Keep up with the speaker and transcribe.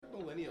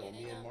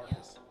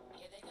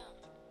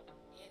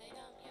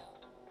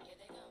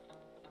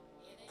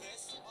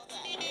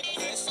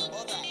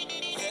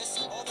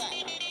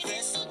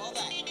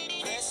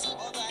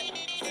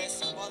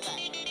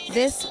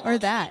This or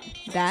that.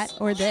 That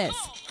or this.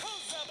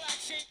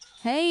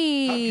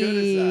 Hey. How good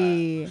is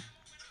that?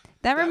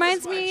 That was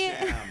reminds my me.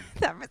 jam.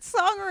 That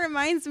song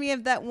reminds me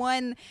of that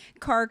one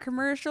car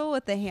commercial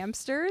with the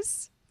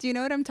hamsters. Do you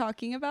know what I'm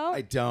talking about?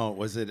 I don't.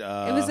 Was it?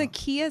 It was a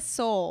Kia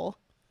Soul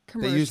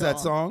commercial. They used that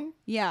song?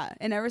 Yeah,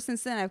 and ever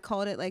since then I've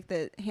called it like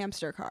the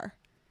hamster car.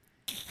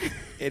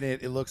 And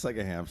it looks like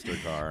a hamster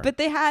car. But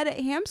they had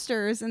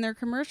hamsters in their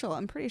commercial.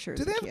 I'm pretty sure.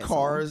 Do It's they a have Kia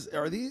cars?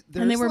 Soul. Are these?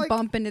 And they were like,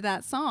 bumping to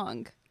that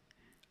song.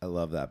 I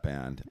love that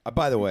band.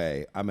 By the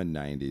way, I'm a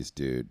 '90s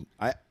dude.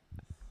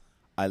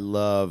 I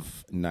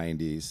love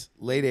 '90s,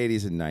 late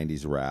 '80s and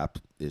 '90s rap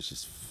is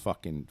just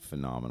fucking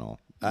phenomenal.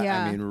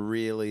 Yeah. I mean,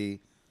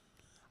 really.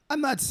 I'm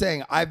not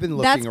saying I've been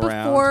looking That's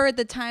around. before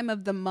the time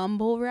of the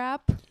mumble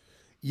rap.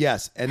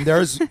 Yes, and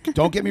there's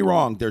don't get me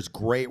wrong, there's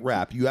great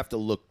rap. You have to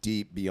look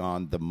deep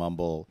beyond the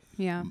mumble,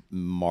 Yeah.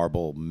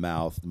 marble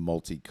mouth,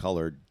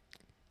 multicolored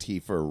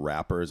Tifa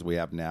rappers we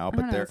have now. I But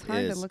don't know, there it's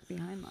hard is, to look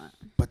behind that.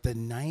 but the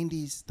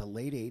 '90s, the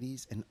late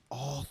 '80s, and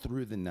all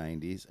through the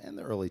 '90s and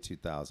the early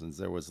 2000s,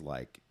 there was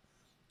like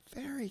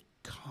very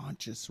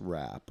conscious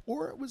rap,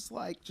 or it was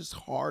like just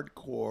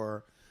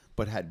hardcore,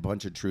 but had a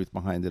bunch of truth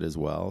behind it as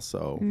well.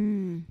 So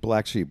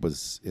Black Sheep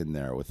was in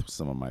there with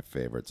some of my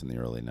favorites in the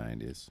early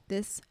 '90s.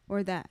 This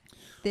or that.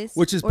 This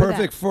Which is or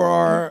perfect that. for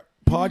our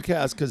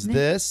podcast, because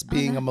this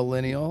being a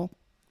millennial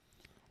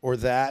or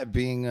that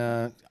being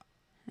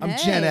I'm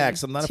Gen Hey,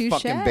 X. I'm not a touche.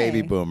 fucking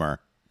baby boomer.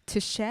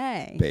 Touche.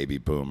 Baby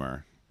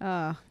boomer.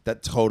 Oh,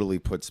 That totally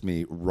puts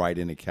me right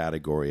in a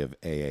category of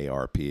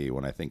AARP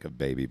when I think of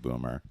baby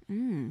boomer.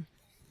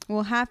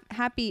 well,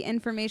 happy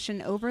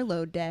information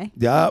overload day.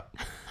 Yep.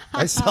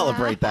 I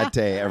celebrate that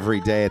day every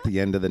day at the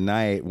end of the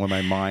night when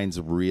my mind's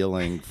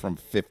reeling from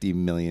 50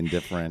 million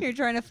different. You're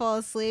trying to fall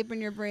asleep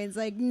and your brain's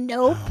like,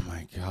 nope. Oh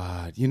my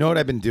God. You know what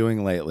I've been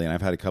doing lately? And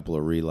I've had a couple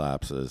of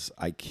relapses.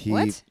 I keep.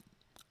 What?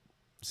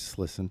 Just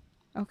listen.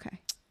 Okay.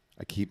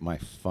 I keep my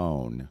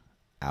phone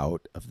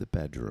out of the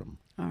bedroom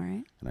All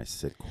right. and I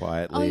sit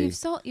quietly.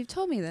 Oh, you've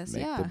told me this.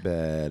 Make Yeah. the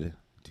bed,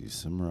 do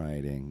some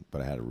writing,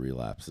 but I had a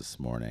relapse this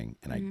morning,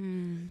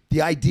 and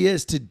the idea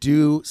is to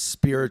do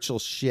spiritual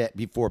shit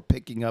before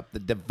picking up the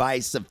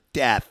device of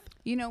death.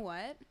 You know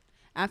what?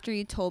 After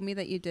you told me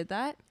that you did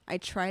that, I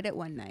tried it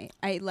one night.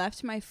 I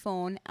left my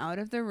phone out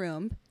of the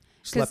room.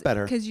 Slept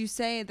better. Because you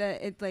say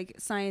that it like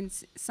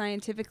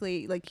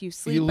scientifically, like you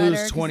sleep You better. lose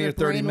 'cause 20 the or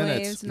 30 brain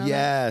minutes. waves and all that.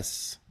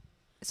 Yes.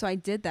 So I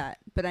did that,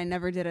 but I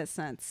never did it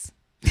since.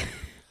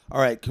 All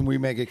right, can we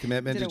make a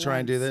commitment Did to it try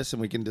and do once. this,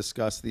 and we can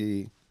discuss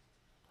the...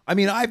 I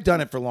mean, I've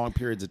done it for long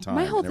periods of time.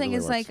 My whole and it thing really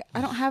is works. like,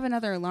 I don't have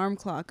another alarm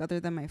clock other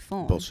than my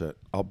phone. Bullshit.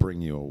 I'll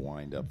bring you a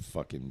wind-up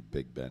fucking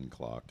Big Ben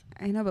clock.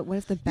 I know, but what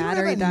if the don't have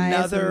battery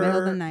dies in the middle of the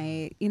another-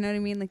 night? You know what I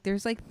mean? Like,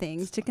 there's like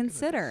things to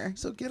consider.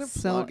 So get a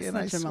So plug in.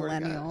 I such a swear to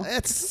God. millennial.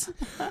 It's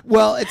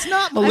well, it's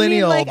not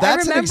millennial. like, I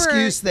That's an remember-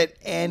 excuse that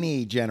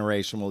any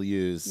generation will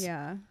use.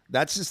 Yeah.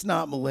 That's just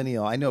not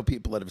millennial. I know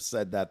people that have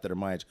said that are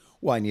my age.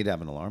 Well, I need to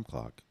have an alarm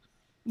clock.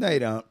 No, you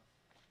don't.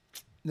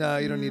 No,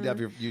 you don't need to have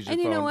use your And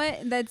you phone. know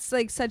what? That's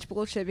like such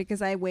bullshit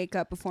because I wake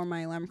up before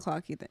my alarm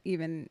clock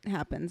even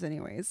happens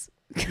anyways.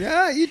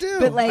 Yeah, you do.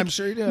 But like, I'm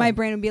sure you do. my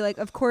brain would be like,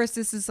 of course,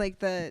 this is like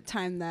the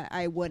time that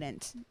I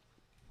wouldn't.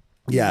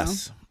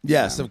 Yes.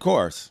 Yes, So- of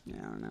course. I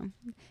don't know.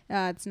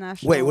 It's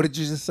national. Wait, what did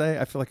you just say?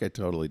 I feel like I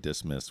totally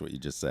dismissed what you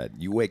just said.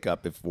 You wake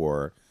up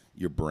before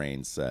your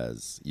brain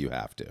says you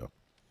have to.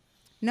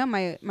 No,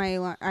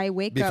 I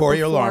wake Before up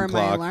your alarm my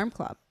clock. alarm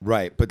clock.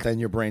 Right, but then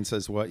your brain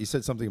says what? You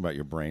said something about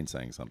your brain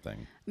saying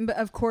something. But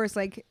of course,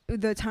 like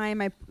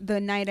the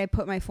night I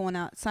put my phone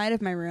outside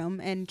of my room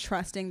and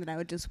trusting that I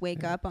would just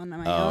wake up on my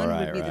own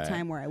right, would be right. the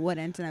time where I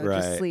wouldn't, and I would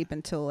Right. just sleep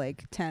until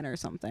like 10 or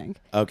something.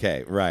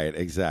 Okay, right,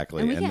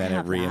 exactly. And we And can't then it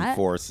have that.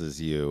 reinforces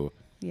you.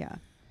 Yeah.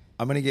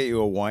 I'm going to get you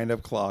a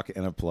wind-up clock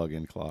and a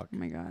plug-in clock. Oh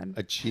my god.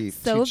 A cheap,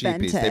 So two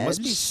cheapies. They must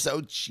be vintage.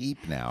 so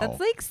cheap now. That's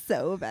like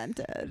so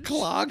vintage.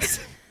 Clocks?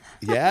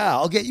 Yeah,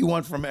 I'll get you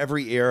one from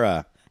every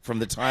era, from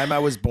the time I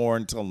was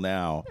born till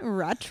now.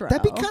 Retro.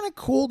 That'd be kind of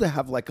cool to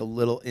have like a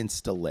little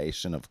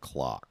installation of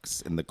clocks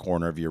in the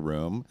corner of your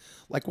room.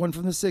 Like one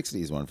from the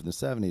 60s, one from the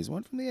 70s,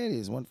 one from the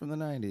 80s, one from the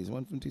 90s,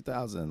 one from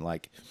 2000.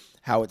 Like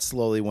how it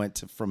slowly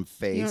went from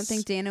face You don't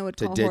think Dana would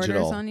to call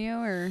digital. hoarders on you,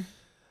 or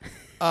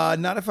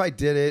Not if I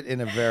did it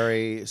in a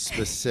very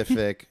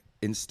specific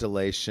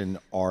installation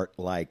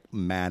art-like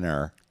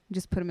manner.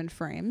 just put them in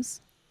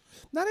frames?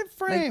 Not in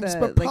frames, the-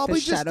 but like the probably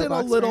just shadow in a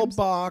box little frames?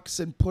 box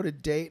and put a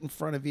date in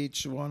front of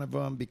each one of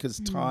them because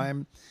Mm-hmm.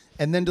 time,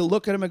 and then to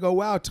look at them and go,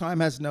 wow, time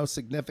has no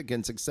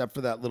significance except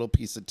for that little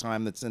piece of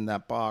time that's in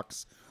that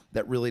box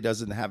that really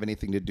doesn't have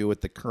anything to do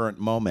with the current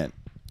moment.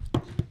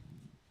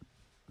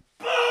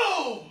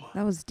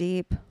 That was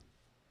deep.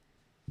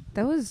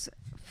 That was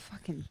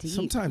fucking deep.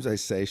 Sometimes I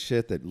say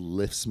shit that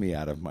lifts me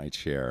out of my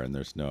chair and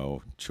there's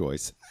no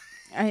choice.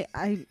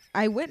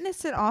 I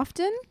witness it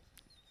often,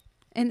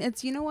 and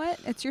it's, you know what?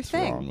 It's your What's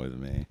thing. wrong with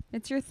me?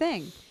 It's your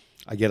thing.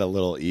 I get a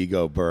little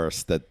ego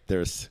burst that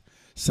there's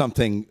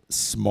something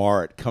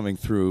smart coming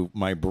through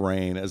my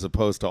brain as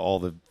opposed to all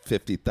the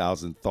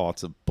 50,000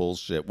 thoughts of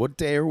bullshit. What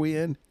day are we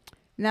in?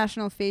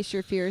 National Face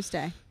Your Fears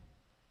Day.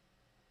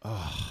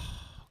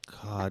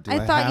 God, do I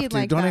I thought have you'd to?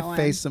 like Don't that I one.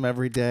 face them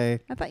every day?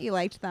 I thought you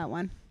liked that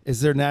one.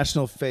 Is there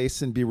National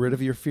Face and Be Rid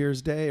of Your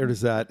Fears Day, or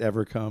does that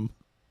ever come?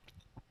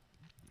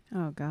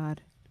 Oh,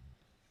 God.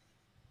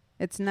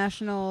 It's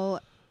National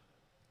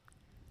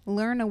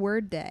Learn a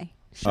Word Day.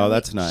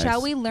 That's nice.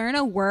 Shall we learn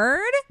a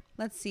word?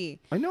 Let's see.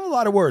 I know a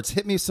lot of words.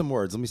 Hit me some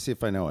words. Let me see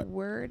if I know it.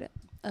 Word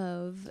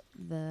of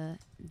the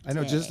I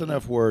know just day.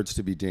 enough words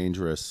to be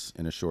dangerous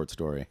in a short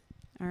story.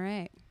 All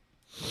right.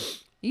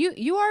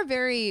 You are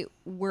very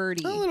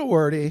wordy. A little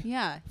wordy.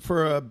 Yeah.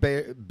 For a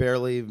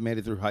barely made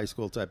it through high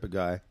school type of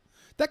guy.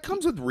 That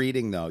comes with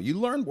reading, though. You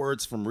learn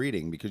words from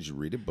reading because you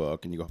read a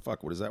book and you go,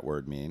 fuck, what does that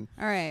word mean?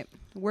 All right.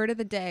 Word of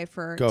the day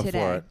for Go today.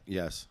 for it.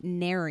 Yes.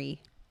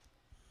 Nary.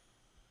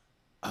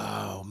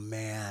 Oh,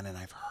 man. And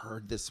I've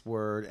heard this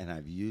word and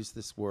I've used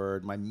this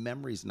word. My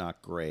memory's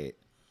not great.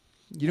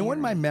 You know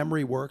when my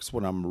memory works?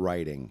 When I'm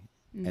writing.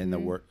 And the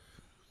word.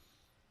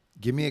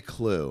 Give me a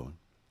clue.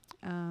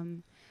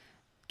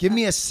 Give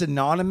me a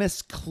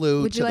synonymous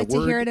clue Would to you like the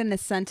word. to hear it in a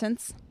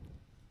sentence?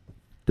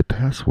 The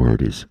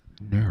password is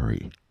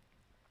nary.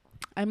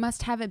 I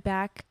must have it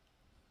back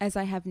as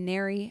I have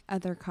nary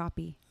other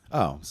copy.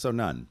 Oh, so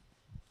none.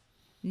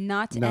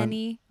 Not None.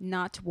 any,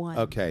 not one.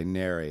 Okay,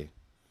 nary.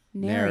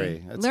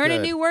 Nary. That's Learn good.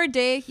 a new word,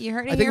 Dave. You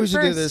heard it I think here we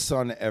should first. do this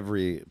on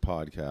every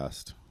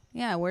podcast.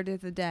 Yeah, word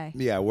of the day.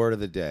 Yeah, word of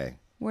the day.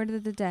 Word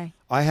of the day.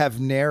 I have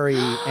nary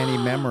any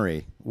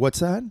memory. What's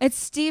that? It's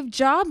Steve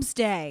Jobs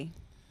Day.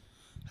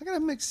 I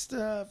got mixed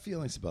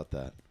feelings about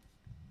that.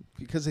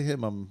 Because of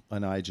him, I'm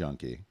an eye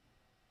junkie.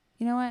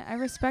 You know what? I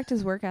respect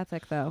his work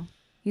ethic, though.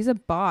 He's a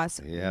boss.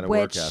 He had a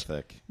which work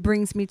ethic.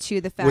 brings me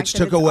to the fact Which that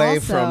took it's away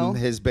also, from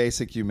his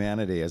basic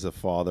humanity as a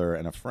father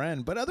and a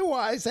friend. But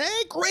otherwise,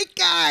 hey, great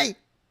guy.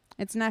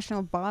 It's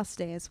National Boss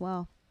Day as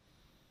well.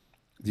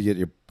 Do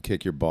you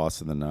kick your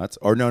boss in the nuts?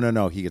 Or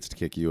no. He gets to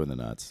kick you in the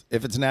nuts.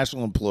 If it's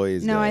National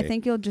Employees No, Day. I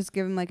think you'll just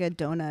give him like a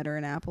donut or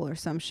an apple or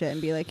some shit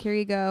and be like, here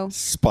you go.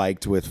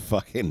 Spiked with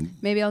fucking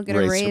Maybe I'll get a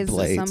razor raise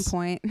blades. at some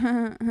point.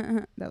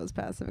 That was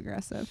passive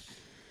aggressive.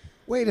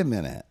 Wait a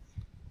minute.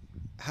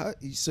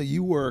 So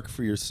you work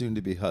for your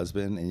soon-to-be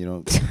husband and you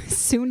don't...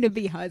 Soon to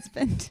be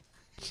husband.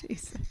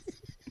 Jesus.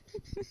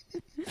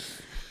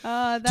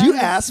 Do you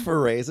ask for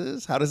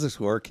raises? How does this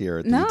work here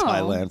at the No.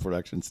 Thailand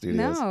Production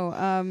Studios? No.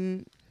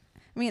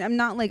 I mean, I'm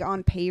not like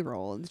on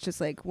payroll. It's just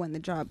like when the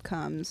job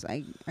comes,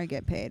 I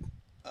get paid.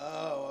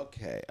 Oh,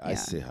 okay. I Yeah.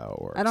 see how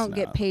it works. I don't now.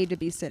 get paid to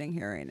be sitting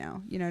here right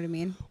now. You know what I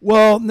mean?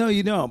 Well, no,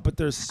 you don't. But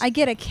there's... I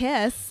get a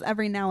kiss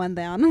every now and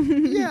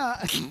then.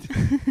 Yeah.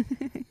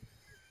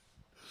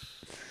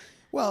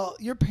 Well,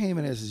 your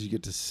payment is you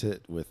get to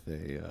sit with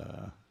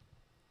a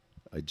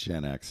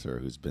Gen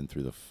Xer who's been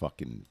through the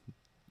fucking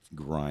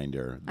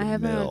grinder, the I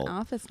have my mill. own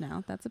office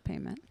now. That's a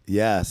payment.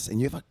 Yes,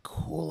 and you have a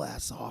cool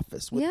ass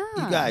office. With, Yeah.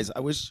 You guys, I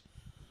wish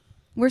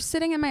We're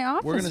sitting in my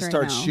office we're gonna right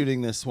start now.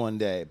 shooting this one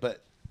day,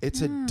 but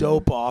it's a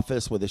dope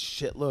office with a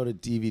shitload of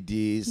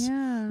DVDs.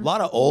 Yeah. A lot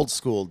of old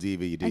school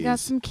DVDs. I got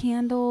some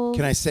candles.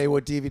 Can I say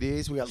what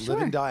DVDs? We got Live Sure.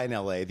 and Die in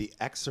LA, The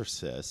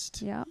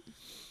Exorcist. Yeah.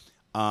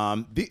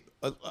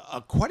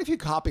 Quite a few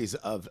copies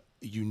of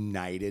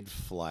United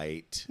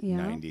Flight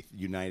Yeah.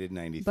 United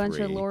 93. Bunch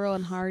of Laurel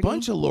and Hardy.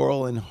 Bunch of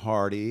Laurel and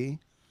Hardy.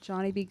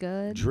 Johnny Be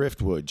Good.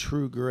 Driftwood,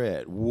 True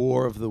Grit,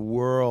 War of the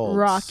Worlds.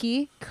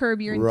 Rocky.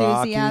 Curb Your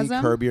Rocky,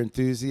 Enthusiasm. Curb Your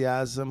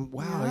Enthusiasm.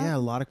 Wow, yeah, a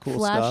lot of cool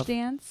stuff.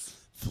 Flashdance.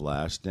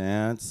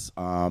 Flashdance.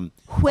 A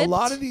Whipped.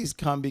 lot of these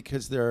come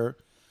because they're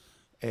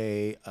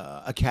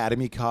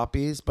Academy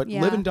copies, but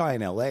Yeah. Live and Die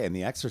in LA and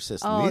The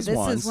Exorcist. Oh, and these this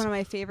ones is one of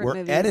my favorite were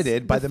movies.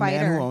 edited by the man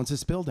Fighter. who owns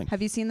this building.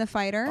 Have you seen The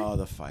Fighter? Oh,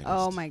 The Fighter.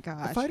 Oh my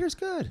gosh. The Fighter's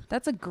good.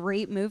 That's a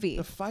great movie.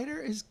 The Fighter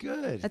is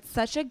good. That's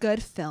such a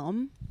good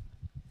film.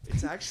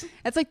 It's actually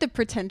That's like the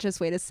pretentious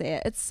way to say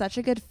it. It's such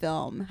a good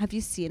film. Have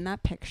you seen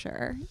that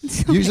picture?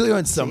 usually Like,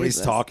 when somebody's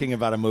Jesus. talking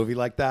about a movie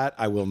like that,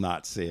 I will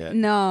not see it.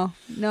 No.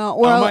 Or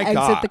Oh I'll my exit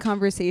God. the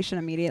conversation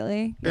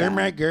immediately. Oh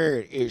my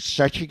god, it's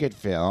such a good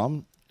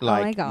film.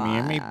 my Me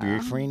and my God.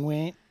 boyfriend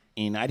went,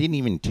 and I didn't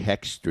even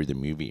text through the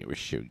movie. It was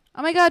so.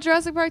 Oh my God,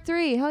 Jurassic Park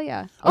 3. Hell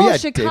yeah. Oh, yeah,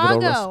 David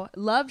Chicago.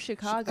 Love I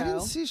Chicago.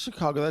 didn't see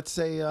Chicago. That's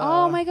a.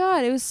 Oh my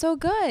God, it was so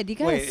good. You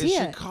gotta Wait, see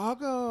is it.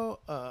 Chicago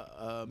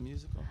a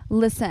musical?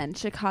 Listen,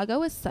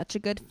 Chicago is such a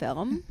good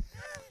film.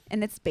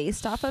 And it's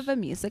based off of a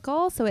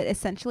musical, so it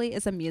essentially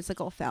is a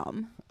musical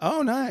film.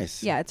 Oh,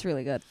 nice. Yeah, it's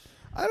really good.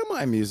 I don't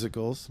mind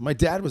musicals. My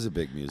dad was a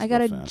big musical I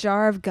got a fan.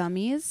 jar of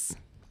gummies Oh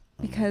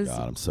my because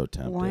God, I'm so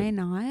tempted. why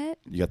not?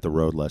 You got The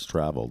Road Less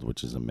Traveled,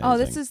 which is amazing. Oh,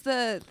 this is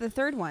the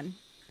third one,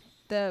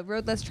 The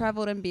Road Less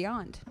Traveled and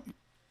Beyond.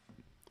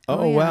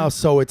 Oh, yeah. wow!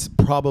 So it's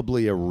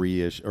probably a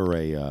reissue,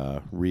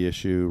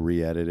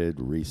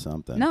 re-edited,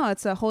 something. No,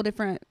 it's a whole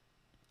different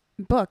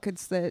book.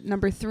 It's the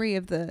number 3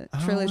 of the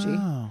trilogy. Oh,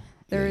 wow.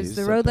 There's he's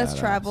The so Road Less badass.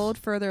 Traveled,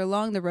 Further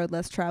Along the Road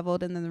Less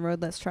Traveled, and then The Road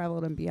Less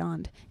Traveled and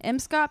Beyond. M.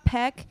 Scott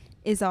Peck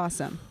is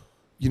awesome.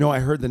 You know, I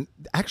heard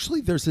actually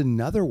there's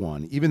another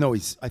one, even though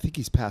I think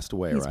he's passed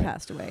away, He's right?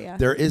 passed away, yeah.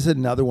 There is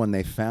another one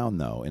they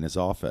found, though, in his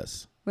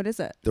office. What is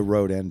it? The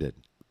road ended.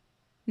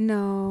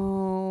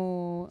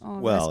 No. Oh,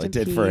 Well, rest it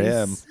in did for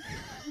him.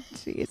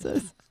 peace.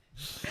 Jesus.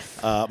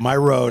 My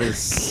road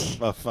is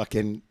a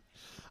fucking...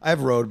 I have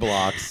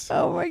roadblocks.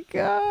 Oh, my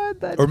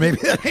God. Or maybe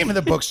the name of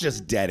the book's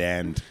just Dead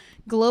End.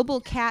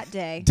 Global Cat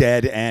Day.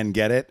 Dead End,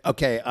 get it?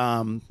 Okay,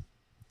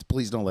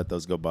 please don't let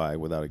those go by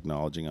without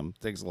acknowledging them.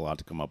 It takes a lot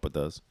to come up with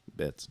those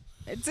bits.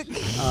 It's a...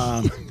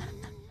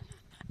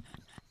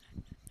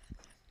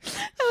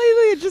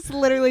 I just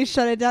literally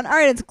shut it down. All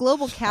right, it's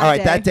Global Cat Day. All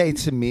right, that day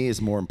to me is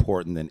more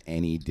important than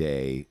any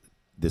day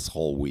this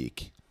whole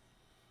week.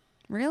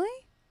 Really?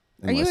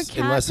 Are you a cat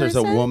Unless there's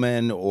a person?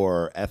 woman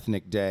or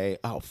ethnic day.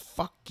 Oh,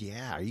 fuck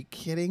yeah. Are you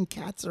kidding?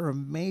 Cats are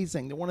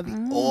amazing. They're one of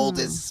the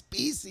oldest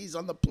species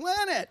on the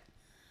planet.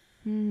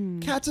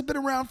 Cats have been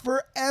around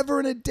forever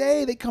and a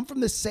day. They come from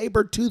the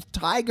saber-toothed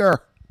tiger.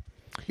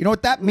 You know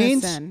what that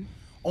means? Listen.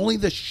 Only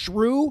the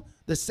shrew,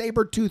 the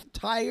saber-toothed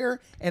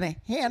tiger, and a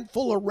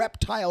handful of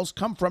reptiles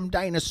come from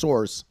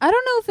dinosaurs. I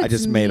don't know if it's I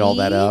just made all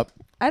that up.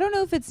 I don't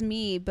know if it's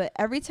me, but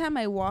every time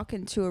I walk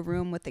into a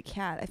room with a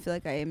cat, I feel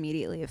like I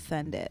immediately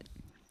offend it.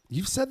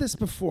 You've said this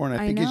before, and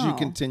I I think as you know.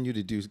 continue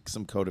to do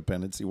some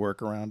codependency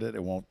work around it,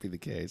 it won't be the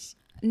case.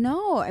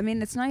 No, I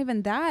mean, it's not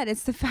even that.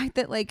 It's the fact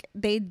that, like,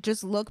 they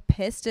just look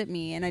pissed at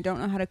me and I don't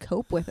know how to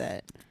cope with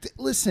it.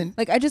 Listen.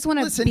 Like, I just want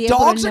Listen, to be able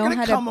dogs to are know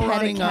gonna how come to pet a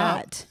running up.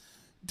 cat.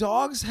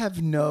 Dogs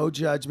have no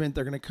judgment.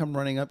 They're going to come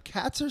running up.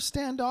 Cats are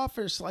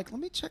standoffish. Like,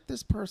 let me check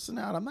this person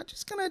out. I'm not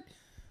just going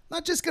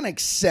to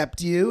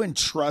accept you and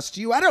trust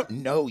you. I don't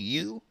know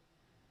you.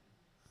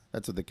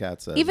 That's what the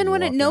cat says. Even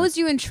when it walk in. knows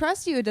you and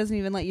trusts you, it doesn't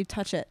even let you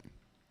touch it.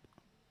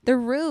 They're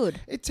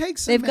rude. It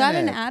takes a They've got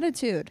an minute.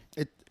 attitude.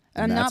 And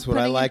I'm that's not what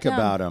I putting it like down.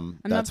 about them.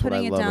 I'm That's not putting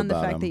what I it love down the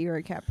about fact 'em. that you're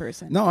a cat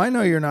person. No, I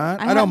know you're not.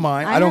 I don't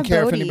mind. I don't have care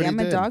if Bodhi. anybody I'm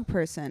a did. dog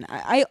person.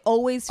 I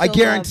always feel I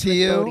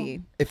guarantee loved with you,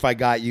 Bodhi. if I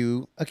got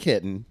you a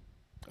kitten,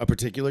 a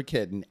particular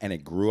kitten, and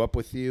it grew up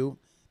with you,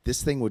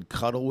 this thing would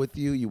cuddle with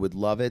you. You would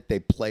love it. They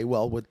play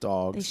well with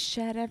dogs. They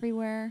shed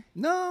everywhere.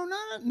 No,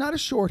 not a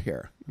short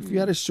hair. If you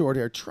had a short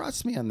hair,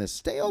 trust me on this.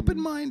 Stay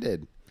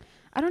open-minded.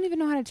 I don't even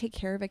know how to take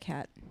care of a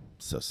cat.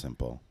 So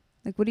simple.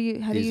 Like, what do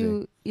you? How Easy. do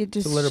you? It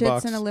just It's a litter shits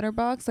box. in a litter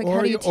box. Like, or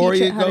how do you you, teach or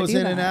it it how goes to do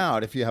in that? and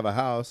out if you have a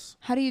house.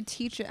 How do you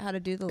teach it how to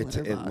do the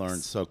litter It box?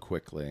 learns so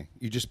quickly.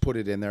 You just put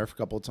it in there a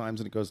couple of times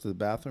and it goes to the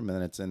bathroom and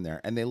then it's in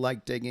there. And they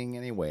like digging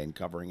anyway and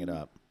covering it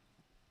up.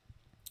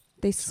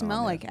 They smell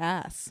ya. like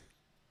ass.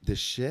 The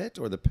shit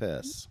or the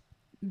piss?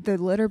 The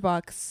litter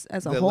box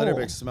as a The whole. litter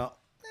box smell.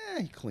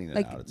 You clean it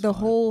like out. It's the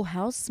fine. whole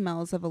house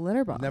smells of a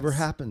litter box. Never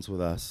happens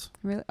with us.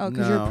 Really? Oh,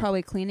 because No. you're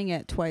probably cleaning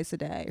it twice a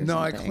day. Or No,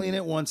 I something. clean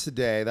it once a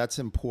day. That's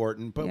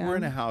important. But Yeah. we're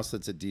in a house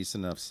that's a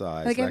decent enough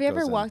size. Like, have That you ever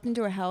goes in. walked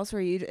into a house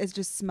where it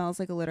just smells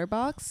like a litter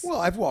box? Well,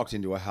 I've walked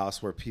into a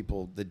house where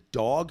the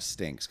dog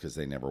stinks because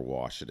they never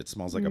wash it. It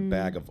smells like a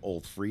bag of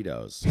old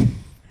Fritos.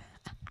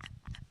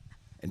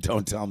 And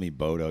don't tell me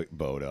Bodo.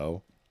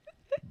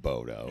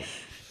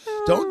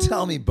 Don't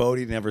tell me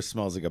Bodie never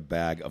smells like a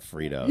bag of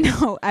Fritos.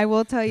 No, I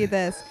will tell you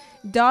this: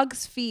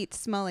 dogs' feet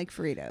smell like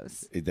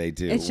Fritos. They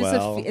do. It's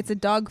just it's a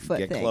dog foot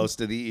get thing. close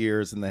to the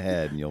ears and the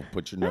head, and you'll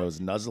put your nose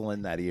nuzzle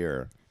in that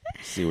ear.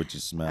 See what you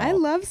smell. I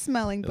love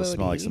smelling It'll Bodhi.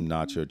 smell like some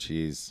nacho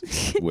cheese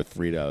with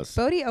Fritos.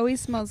 Bodhi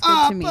always smells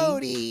good to me.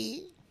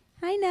 Bodie.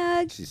 Hi,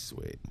 Nug. She's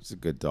sweet. She's a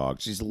good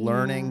dog. She's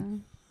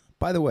learning.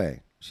 By the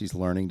way, she's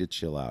learning to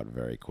chill out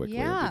very quickly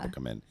when Yeah. people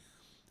come in.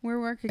 We're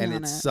working And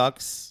on it it.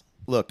 sucks.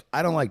 Look,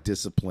 I don't like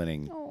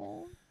disciplining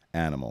Oh,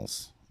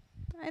 animals,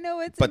 I know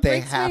but it they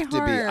breaks my have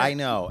to be. heart. I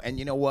know. And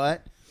you know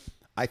what?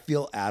 I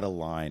feel out of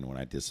line when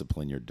I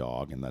discipline your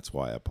dog, and that's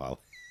why I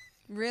apologize.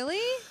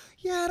 Really?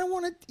 Yeah, I don't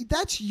want to.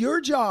 That's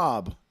your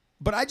job.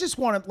 But I just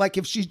want to, like,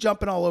 if she's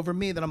jumping all over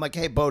me, then I'm like,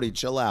 hey, Bodhi,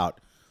 chill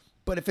out.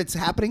 But if it's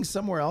happening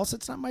somewhere else,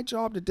 it's not my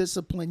job to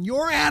discipline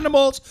your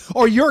animals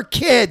or your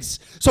kids.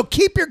 So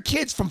keep your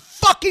kids from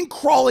fucking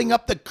crawling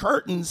up the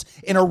curtains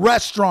in a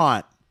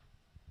restaurant.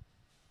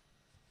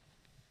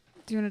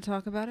 Do you want to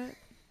talk about it?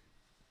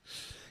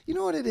 You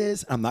know what it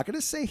is? I'm not going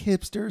to say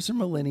hipsters or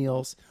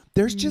millennials.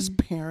 There's just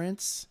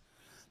parents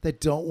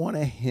that don't want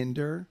to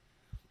hinder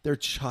their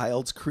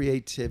child's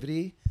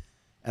creativity.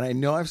 And I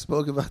know I've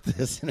spoken about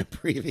this in a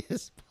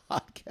previous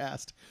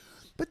podcast.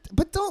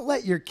 But don't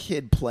let your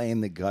kid play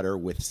in the gutter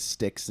with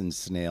sticks and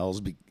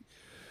snails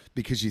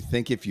because you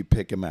think if you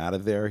pick him out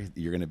of there,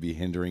 you're going to be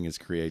hindering his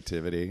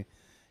creativity.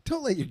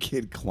 Don't let your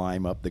kid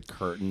climb up the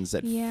curtains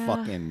at Yeah.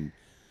 fucking,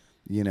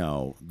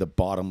 the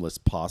bottomless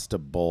pasta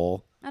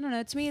bowl. I don't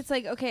know. To me, it's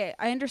like, okay,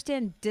 I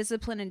understand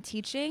discipline and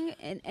teaching,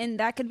 and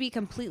that could be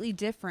completely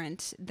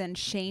different than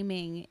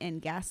shaming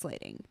and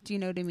gaslighting. Do you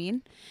know what I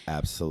mean?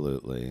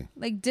 Absolutely.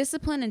 Like,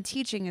 discipline and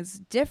teaching is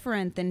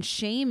different than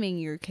shaming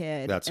your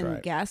kid That's and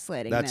right.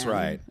 gaslighting That's them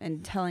right.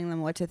 and telling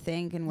them what to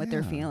think and what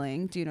they're Yeah.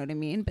 feeling. Do you know what I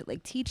mean? But,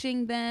 like,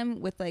 teaching them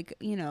with, like,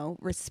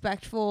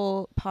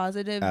 respectful,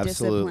 positive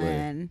Absolutely.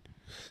 discipline.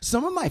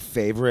 Some of my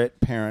favorite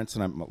parents,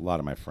 and a lot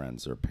of my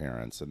friends are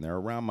parents, and they're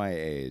around my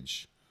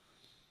age.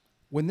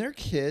 when their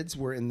kids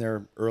were in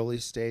their early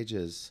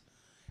stages,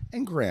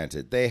 and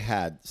granted, they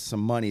had some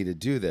money to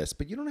do this,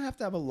 but you don't have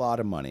to have a lot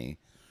of money.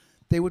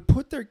 They would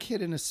put their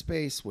kid in a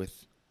space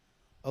with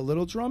a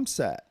little drum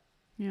set,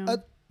 Yeah.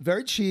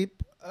 very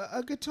cheap,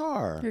 a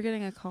guitar, You're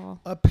getting a call.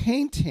 a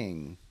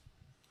painting.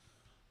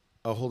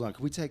 Oh, hold on.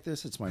 Can we take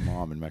this? It's my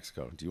mom in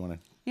Mexico. Do you want to?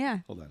 Yeah.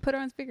 Hold on. Put her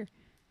on speaker.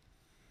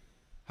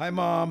 Hi,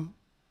 Mom.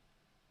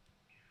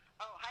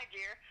 Oh, hi,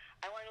 dear.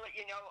 I want to let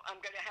you know I'm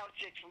going to house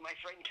sit for my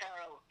friend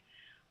Carol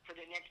for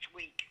the next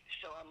week.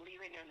 So I'm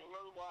leaving in a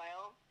little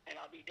while, and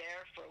I'll be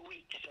there for a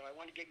week. So I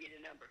want to give you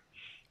the number.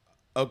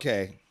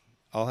 Okay.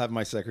 I'll have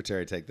my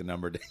secretary take the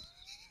number down.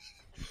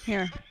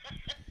 Here.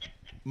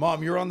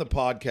 Mom, you're on the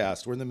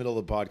podcast. We're in the middle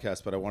of the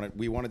podcast, but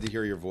we wanted to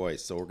hear your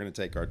voice, so we're going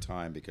to take our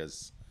time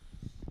because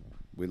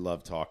we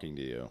love talking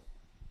to you.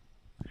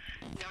 No,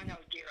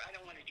 dear. I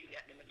don't want to do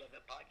that in the middle of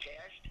the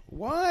podcast.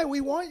 Why?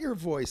 We want your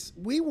voice.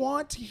 We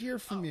want to hear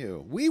from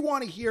you. We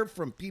want to hear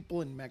from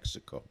people in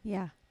Mexico.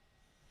 Yeah.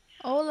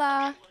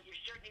 Hola. Well, you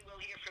certainly will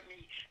hear from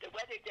me. The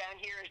weather down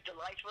here is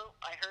delightful.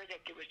 I heard that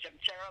there was some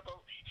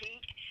terrible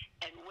heat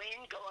and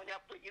wind going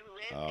up where you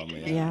live. Oh, Is it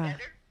man. any Yeah.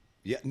 better?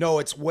 Yeah, no,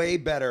 it's way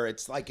better.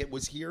 It's like it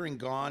was here and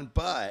gone,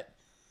 but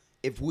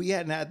if we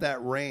hadn't had that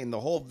rain, the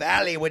whole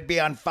valley would be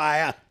on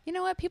fire. You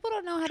know what? People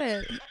don't know how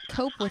to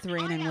cope with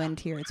rain and wind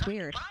here. It's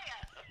weird.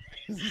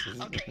 Okay.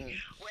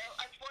 Well,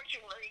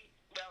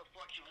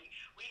 fortunately,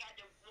 we had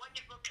a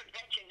wonderful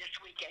convention this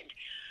weekend.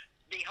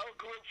 The whole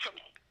group from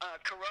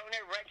Corona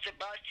rents a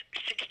bus.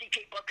 60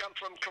 people come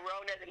from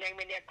Corona. The name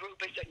of their group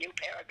is A New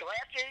Pair of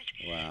Glasses.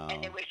 Wow.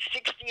 And there was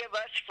 60 of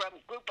us from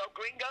Grupo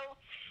Gringo.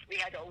 We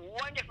had a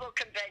wonderful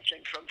convention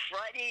from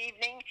Friday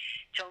evening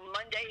till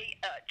Monday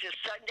to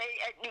Sunday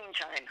at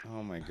noontime.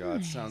 Oh, my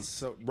God. Sounds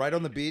so... Right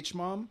on the beach,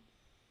 Mom?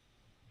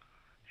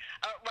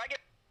 Right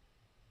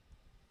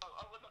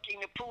overlooking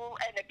the pool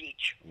and the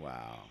beach.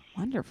 Wow.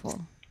 Wonderful.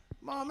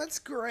 Mom, that's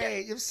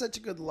great. You have such a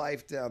good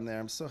life down there.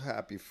 I'm so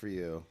happy for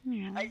you.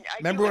 I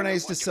Remember do when I have a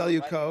used to sell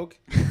you wonderful life.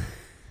 Coke?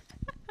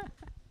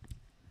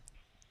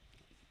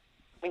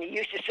 When you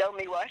used to sell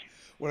me what?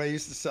 When I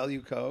used to sell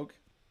you Coke?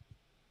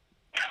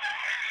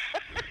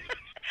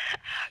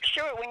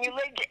 Sure, when you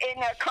lived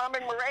in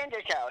Carmen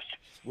Miranda's house.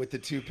 With the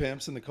two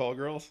pimps and the call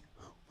girls?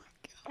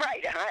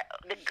 Right,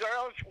 the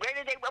girls,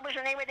 what was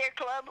the name of their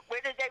club? Where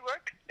did they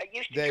work?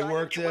 They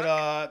worked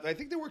at, I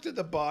think they worked at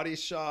the Body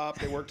Shop.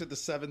 They worked at the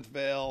Seventh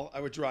Veil.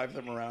 I would drive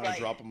them around and Right.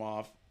 drop them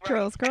off.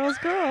 Girls, girls,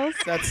 girls.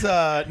 That's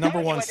Number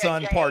One what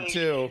Son I'm Part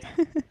saying.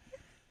 2.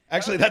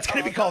 Actually, that's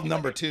going to be called that's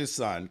Number what- 2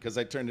 Son because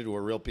I turned into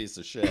a real piece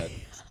of shit.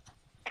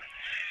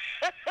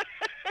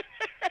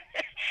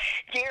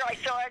 Dear, I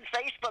saw on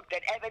Facebook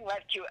that Evan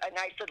left you a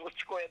nice little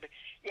squib.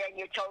 Yeah, and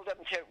you told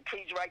him to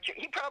please write you.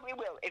 He probably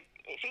will. If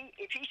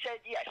he said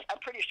yes, I'm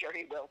pretty sure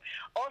he will.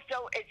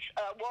 Also, it's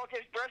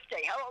Walter's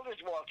birthday. How old is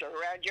Walter?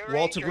 Around your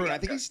Walter age? or Bruin. I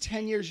think younger? he's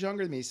 10 years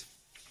younger than me. He's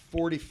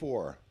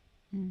 44.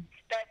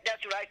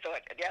 That's what I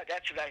thought. Yeah,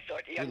 that's what I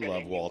thought. I Younger love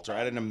than you. Walter. I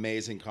had an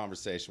amazing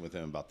conversation with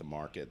him about the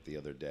market the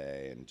other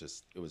day, and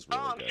just it was really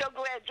Oh, I'm good. so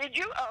glad. Did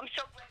you? Oh, I'm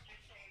so glad you're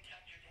staying in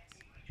touch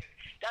with him.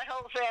 That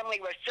whole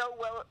family was so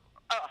well.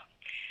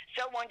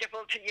 So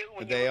wonderful to you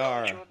when They you were are.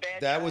 going through a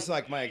bad That time. was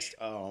like my.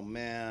 Oh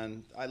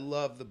man, I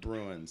love the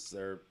Bruins.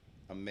 They're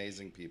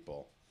amazing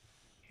people.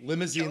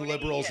 Limousine Jody,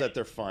 liberals yeah. at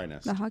their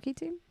finest. The hockey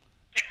team?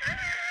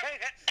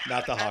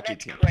 Not the Oh, hockey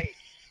that's team. Great.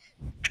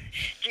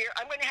 Dear,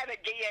 I'm going to have a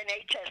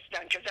DNA test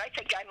done because I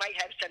think I might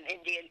have some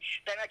Indian.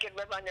 Then I can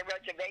live on the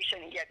reservation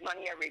and get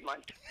money every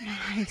month.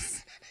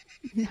 Nice.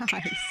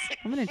 Nice.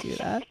 I'm going to do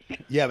that.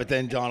 Yeah, but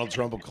then Donald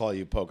Trump will call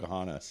you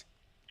Pocahontas.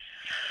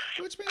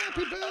 Which may not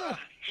be bad.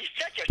 He's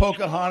such a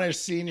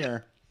Pocahontas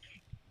Senior.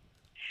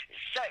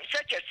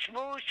 such a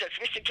smooth,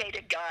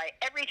 sophisticated guy.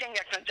 Everything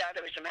that comes out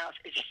of his mouth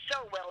is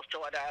so well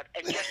thought out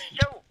and just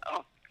so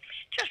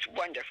just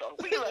wonderful.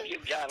 We love you,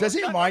 Donald. Does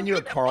he remind you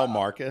of Donald, Karl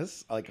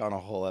Marcus, like on a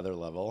whole other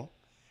level?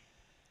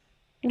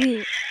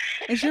 Wait,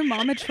 is your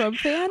mom a Trump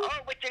fan? Oh,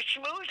 with the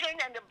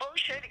schmoozing and the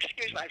bullshit.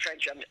 Excuse my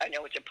French. I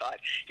know it's a pod.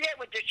 Yeah,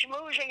 with the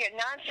schmoozing and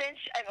nonsense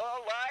and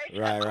all lies.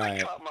 Right, of course,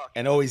 right. Karl Marx.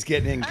 And always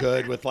getting in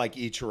good with like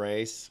each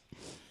race.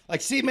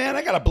 Like, see, man,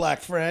 I got a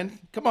black friend.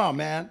 Come on,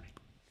 man.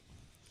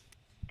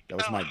 That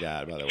was my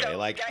dad, by the way. So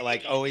Like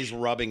that- always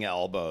rubbing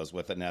elbows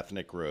with an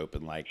ethnic group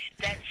and like.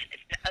 That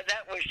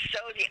was so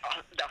the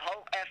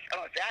whole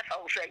that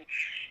whole thing.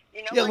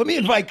 You know. Yeah, what? let me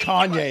invite Each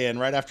one- Kanye in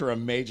right after a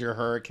major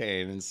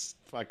hurricane and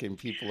fucking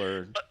people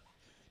are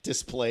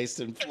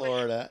displaced in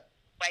Florida.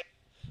 Like,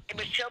 it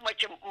was so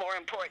much more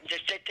important to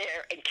sit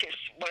there and kiss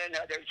one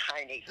another's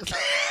hiney. So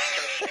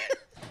sad.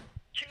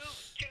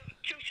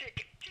 Two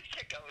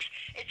sickos.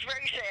 It's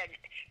very sad.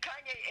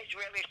 Kanye is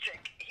really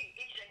sick. He's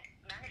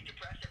in manic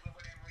depressive or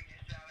whatever he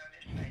is out on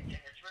his meds,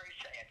 and it's very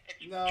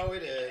sad. No,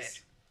 it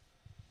is.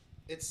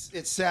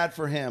 It's sad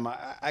for him.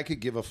 I could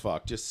give a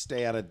fuck. Just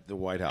stay out of the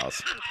White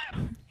House.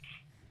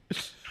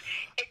 It's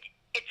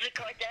the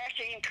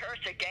Kardashian curse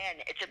again.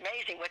 It's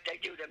amazing what they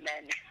do to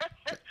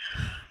men.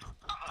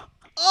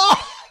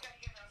 Oh!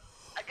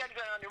 I gotta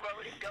go on the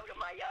road and go to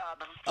my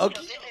So this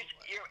is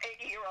your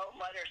 80-year-old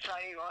mother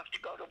signing off to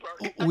go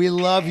to work. We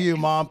love you,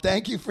 Mom.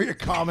 Thank you for your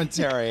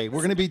commentary. We're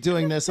going to be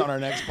doing this on our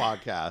next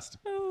podcast.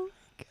 Oh,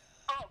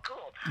 cool.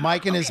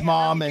 Mike and his Okay,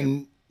 mom I love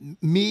you. and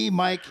me,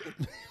 Mike,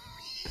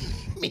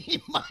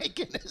 Mike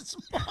and his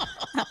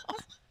mom.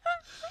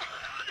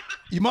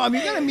 Your mom,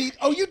 you're going to meet.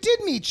 Oh, you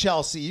did meet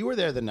Chelsea. You were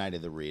there the night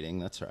of the reading.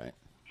 That's right.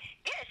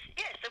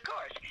 Yes, of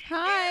course.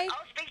 Hi. Yeah,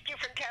 I'll speak to you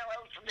from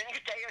Carol for the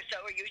next day or so,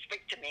 or you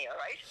speak to me, all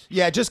right?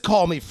 Yeah, just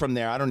call me from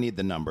there. I don't need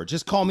the number.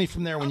 Just call me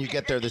from there when you Okay,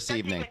 get there that's this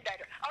evening. even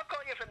better. I'll call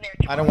you from there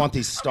I don't tomorrow. want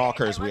these Okay,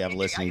 stalkers I we have wanted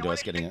listening to I us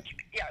wanted getting it.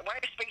 Yeah, I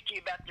wanted to speak to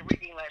you about the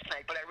reading last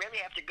night, but I really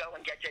have to go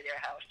and get to their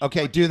house.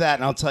 Okay, do that,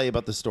 and I'll tell you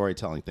about the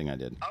storytelling thing I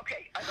did.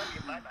 Okay, I love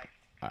you. Bye-bye.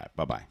 All right,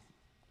 bye-bye.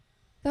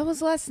 That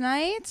was last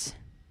night?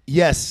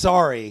 Yes,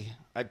 sorry.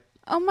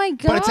 Oh my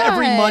god. But it's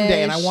every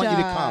Monday, and I want you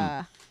to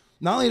come.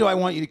 Not only do I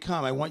want you to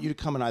come, I want you to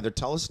come and either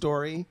tell a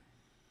story.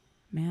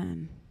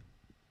 Man.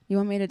 You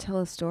want me to tell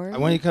a story? I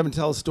want you to come and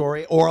tell a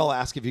story, or I'll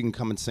ask if you can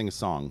come and sing a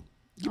song.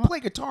 You play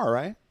guitar,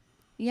 right?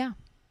 Yeah.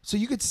 So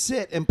you could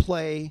sit and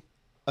play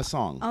a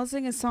song. I'll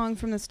sing a song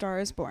from The Star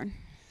Is Born.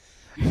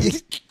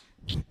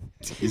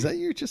 Is that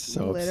you're just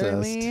so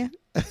Literally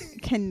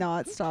obsessed?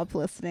 cannot stop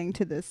listening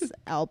to this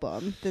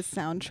album, this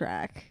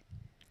soundtrack.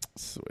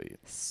 Sweet.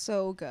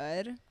 So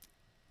good.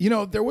 You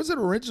know, there was an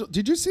original.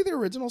 Did you see the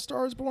original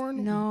Star Is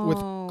Born? No.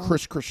 With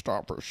Chris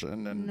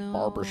Christopherson and No.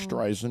 Barbara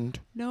Streisand.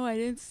 No, I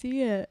didn't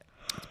see it.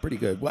 It's pretty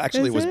good. Well,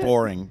 actually, Is it was it?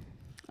 boring.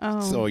 Oh.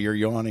 So your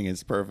yawning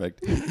is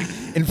perfect.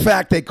 In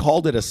fact, they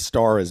called it A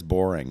Star Is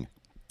Boring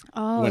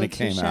when it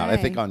came out. I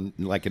think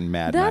in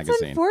Mad That's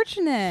Magazine.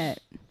 unfortunate.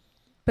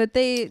 But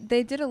they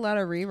did a lot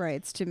of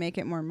rewrites to make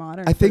it more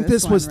modern. I for think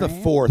this one, was the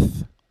right?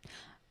 fourth.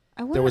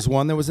 I There was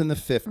one that was in the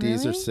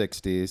 50s or Really?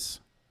 60s.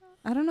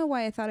 I don't know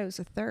why I thought it was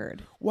a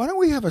third. Why don't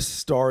we have a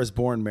Star Is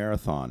Born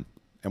marathon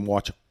and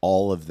watch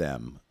all of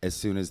them as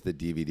soon as the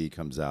DVD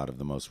comes out of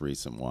the most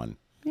recent one?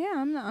 Yeah,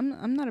 I'm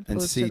not opposed And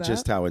to see that.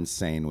 just how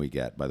insane we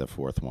get by the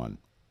fourth one.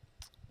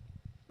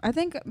 I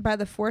think by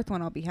the fourth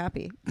one I'll be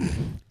happy.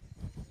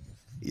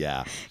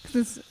 Yeah,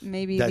 This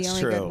may be that's the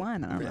only true. good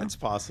one. I don't know. That's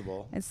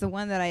possible. It's the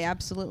one that I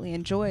absolutely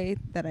enjoy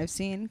that I've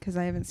seen because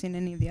I haven't seen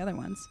any of the other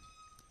ones.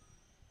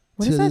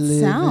 What to is that live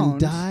sound? and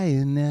die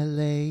in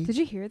L.A. Did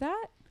you hear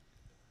that?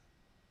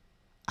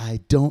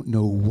 I don't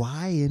know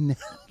why in.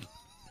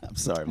 I'm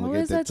sorry, I'm What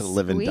looking was at that to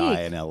live and die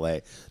squeak? in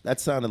L.A. That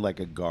sounded like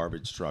a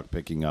garbage truck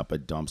picking up a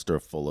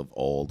dumpster full of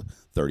old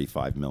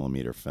 35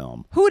 millimeter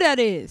film. Who that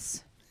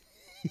is?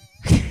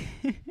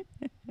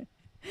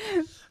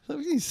 Let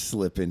me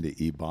slip into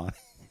Ebon.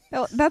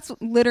 Oh, that's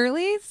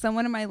literally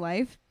someone in my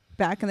life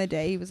back in the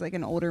day. He was like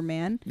an older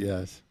man.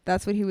 Yes,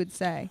 That's what he would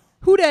say.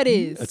 Who that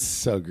is? that's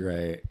so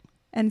great.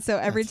 And so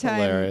every That's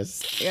time,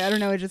 hilarious. I don't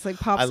know, it just like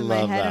pops I in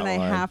my love head that and I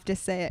one. have to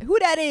say it. Who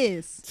that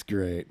is? It's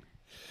great.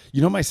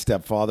 You know, my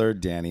stepfather,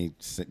 Daniel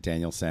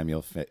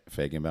Samuel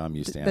Fagenbaum,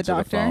 used to The answer the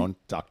doctor? phone.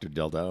 Dr.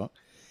 Dildo.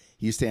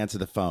 He used to answer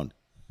the phone.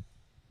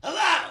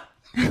 Oh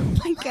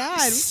my God.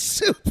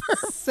 Super.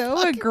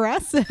 So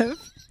aggressive.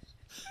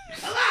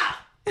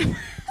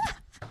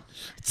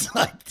 It's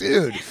like,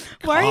 dude.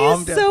 Why are calm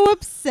you down. so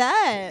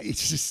upset?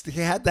 It's just, he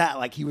had that,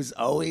 like, he was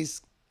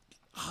always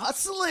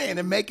hustling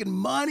and making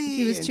money.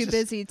 He was and too just-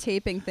 busy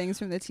taping things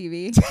from the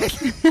TV.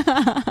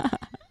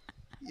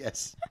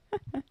 Yes.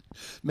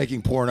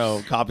 Making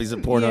copies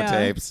of porno Yeah.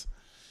 tapes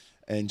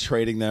and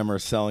trading them or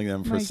selling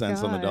them for My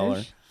cents on the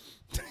dollar.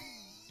 gosh.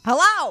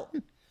 Hello.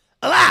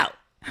 Hello.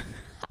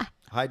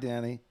 Hi,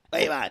 Danny.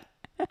 Wait, what?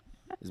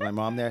 Is my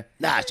mom there?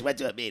 Nah, she went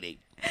to a meeting.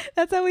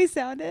 That's how he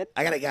sounded.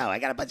 I gotta go. I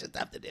got a bunch of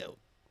stuff to do.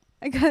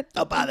 I got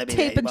Don't bother me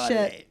tape and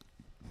anymore. shit.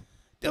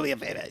 Do me a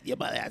favor. Your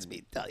mother asked me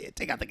to tell you,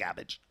 take out the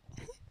garbage.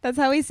 That's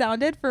how he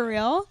sounded for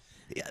real.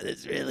 Yeah,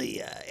 this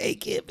really, hey,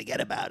 kid, forget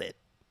about it.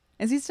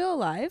 Is he still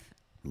alive?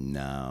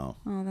 No.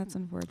 Oh, that's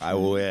unfortunate. I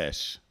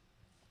wish.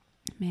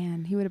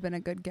 Man, he would have been a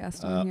good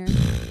guest on here.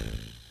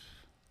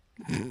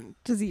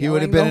 Just He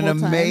would have yelling been the an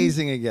whole time.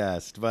 amazing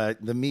guest,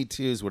 but the Me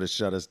Too's would have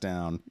shut us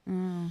down.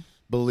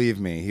 Believe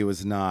me, he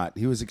was not.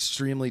 He was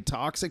extremely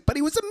toxic, but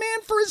he was a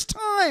man for his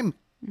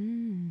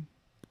time.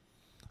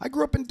 I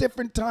grew up in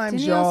different times,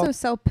 Didn't he y'all. also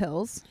sell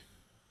pills?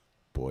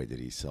 Boy, did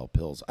he sell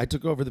pills. I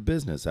took over the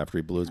business after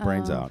he blew his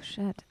brains Oh, out.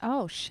 Shit.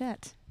 Oh,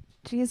 shit.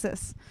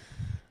 Jesus.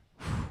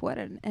 What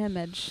an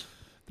image.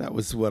 That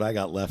was what I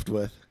got left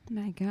with.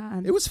 My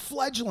God. It was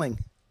fledgling.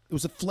 It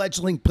was a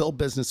fledgling pill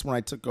business when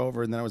I took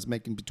over, and then I was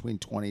making between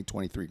 20,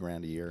 23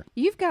 grand a year.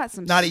 You've got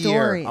some Not a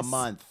stories. year, a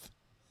month.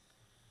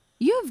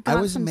 You've got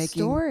I was some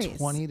making stories.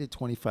 20 to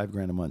 25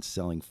 grand a month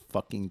selling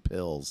fucking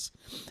pills.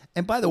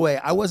 And by the way,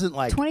 I wasn't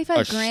like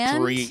 25 a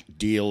grand? street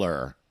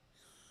dealer.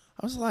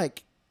 I was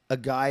like a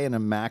guy in a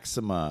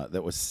Maxima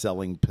that was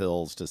selling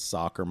pills to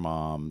soccer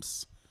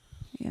moms,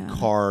 Yeah.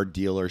 car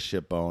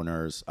dealership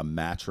owners, a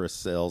mattress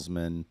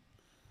salesman,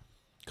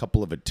 a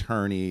couple of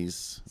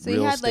attorneys, So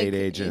real you had estate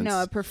like, agents. you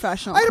know, a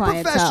professional I had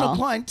clientele. a professional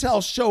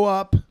clientele show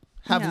up,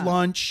 have Yeah.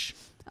 lunch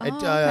at, Oh,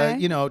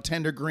 okay.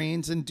 Tender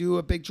Greens and do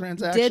a big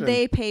transaction. Did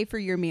they pay for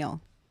your meal?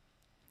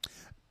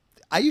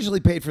 I usually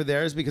paid for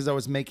theirs because I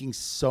was making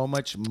so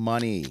much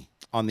money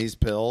on these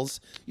pills.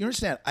 You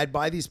understand? I'd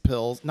buy these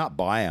pills, not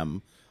buy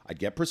them. I'd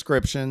get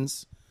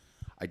prescriptions.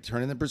 I'd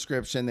turn in the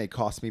prescription. They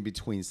cost me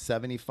between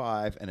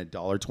 $75 and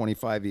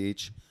 $1.25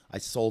 each. I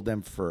sold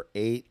them for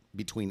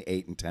between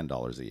 $8 and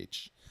 $10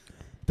 each.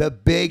 The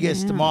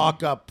biggest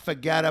mock-up.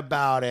 Forget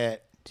about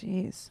it.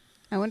 Jeez.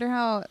 I wonder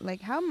how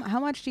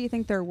much do you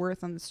think they're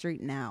worth on the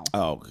street now?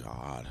 Oh,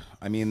 God.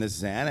 I mean, the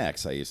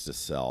Xanax I used to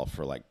sell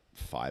for like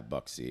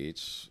 $5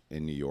 each.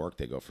 In New York,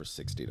 they go for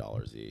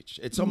 $60 each.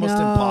 It's almost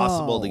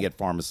impossible to get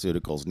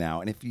pharmaceuticals now.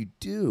 And if you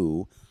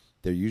do,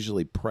 they're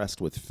usually pressed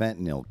with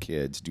fentanyl,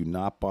 kids. Do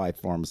not buy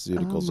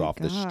pharmaceuticals off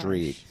the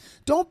street.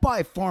 Don't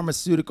buy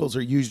pharmaceuticals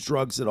or use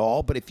drugs at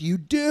all. But if you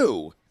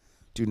do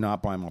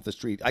not buy them off the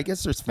street. I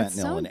guess there's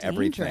fentanyl in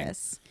everything.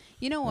 Dangerous.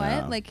 You know what?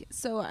 Yeah. Like,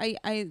 so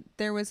I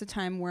there was a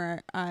time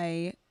where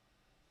I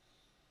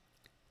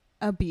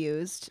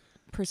abused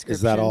prescription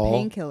Is that all?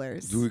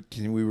 painkillers.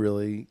 Can we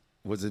really?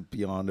 Was it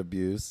beyond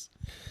abuse?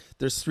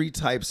 There's 3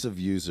 types of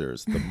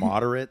users: the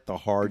moderate, the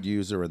hard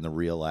user, and the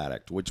real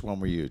addict. Which one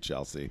were you,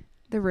 Chelsea?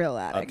 The real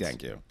addict. Oh,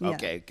 thank you. Yeah.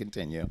 Okay,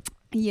 continue.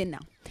 You know.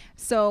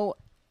 So,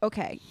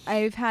 okay,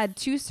 I've had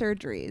 2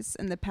 surgeries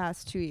in the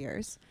past 2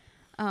 years.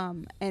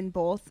 And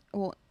both,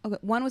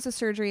 one was a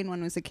surgery and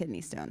one was a kidney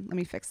stone. Let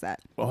me fix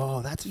that.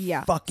 Oh, that's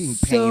Yeah. fucking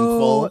So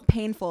painful.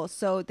 painful.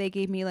 So they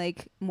gave me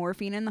like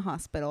morphine in the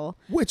hospital.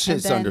 Which and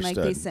is then, understood.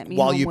 Like, they sent me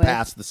while home you with,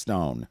 pass the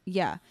stone.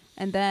 Yeah.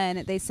 And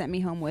then they sent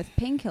me home with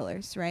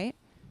painkillers, right?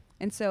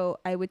 And so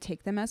I would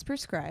take them as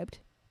prescribed.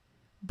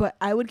 But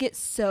I would get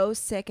so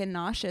sick and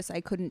nauseous I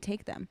couldn't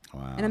take them.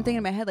 Wow. And I'm thinking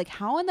in my head, like,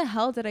 how in the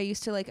hell did I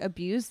used to like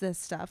abuse this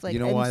stuff? Like, You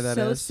know I'm why that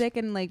so is? sick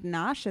and like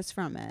nauseous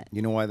from it.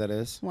 You know why that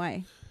is?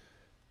 Why?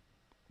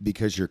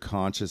 Because your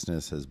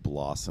consciousness has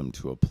blossomed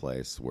to a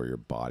place where your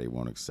body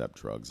won't accept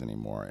drugs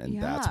anymore.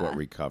 And that's what Yeah.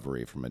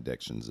 recovery from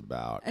addiction's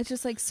about. It's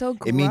just like so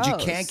gross. It means you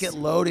can't get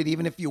loaded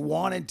even if you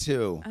wanted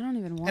to. I don't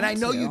even want to. And I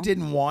know you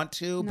didn't want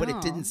to, but it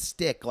No. didn't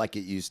stick like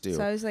it used to.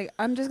 So I was like,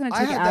 I'm just gonna I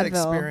take had that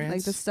Advil. experience.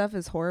 Like, this stuff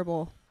is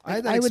horrible. I Like,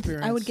 had that I would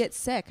experience. get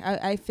sick.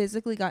 I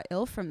physically got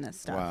ill from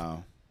this stuff.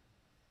 Wow.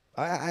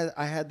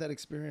 I had that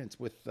experience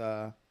with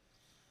I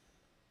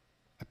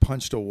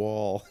punched a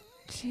wall.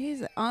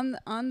 Jeez, on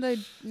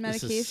the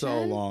medication. This is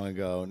so long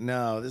ago.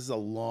 No, this is a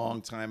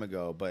long time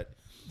ago, but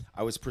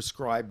I was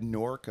prescribed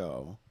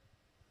Norco.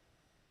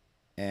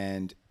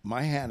 And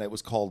my hand, it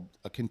was called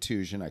a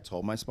contusion. I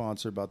told my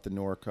sponsor about the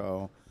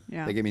Norco.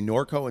 Yeah. They gave me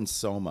Norco and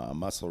Soma, a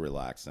muscle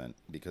relaxant,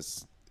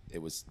 because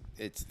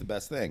it's the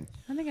best thing.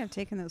 I think I've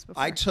taken those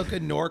before. I took a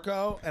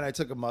Norco and I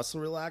took a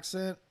muscle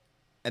relaxant,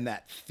 and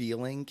that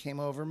feeling came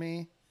over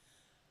me.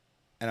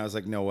 And I was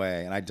like, no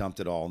way. And I dumped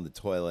it all in the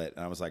toilet.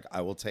 And I was like,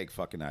 I will take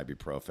fucking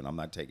ibuprofen. I'm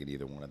not taking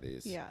either one of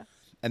these. Yeah.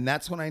 And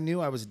that's when I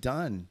knew I was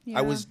done. Yeah.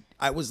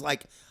 I was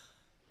like,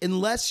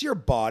 unless your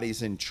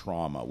body's in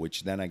trauma,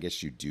 which then I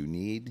guess you do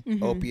need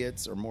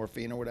opiates or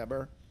morphine or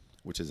whatever,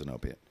 which is an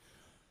opiate.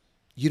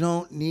 I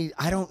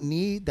don't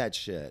need that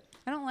shit.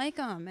 I don't like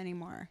them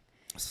anymore.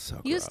 So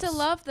Used to gross.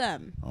 love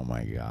them. Oh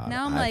my God.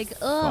 Now I'm like,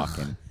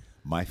 ugh.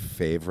 My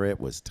favorite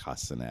was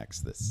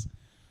Tussonex, this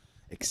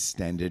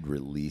extended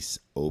release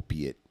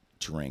opiate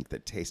drink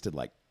that tasted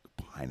like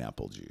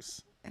pineapple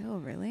juice. Oh,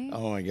 really?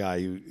 Oh my God,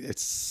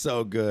 it's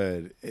so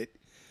good.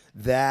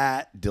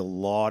 That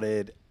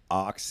dilaudid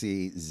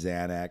Oxy,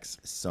 Xanax,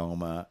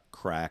 Soma,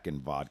 crack,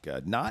 and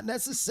vodka. Not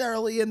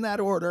necessarily in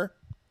that order.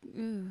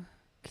 Can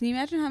you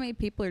imagine how many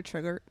people are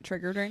triggered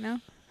right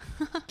now?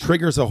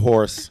 Trigger's a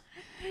horse.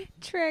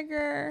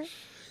 Trigger.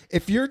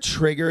 If you're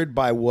triggered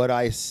by what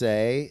I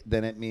say,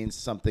 then it means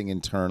something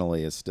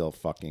internally is still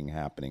fucking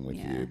happening with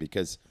Yeah. you,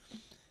 because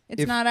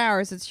It's not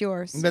ours, it's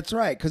yours. that's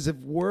right. Because if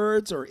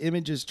words or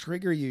images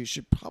trigger you, you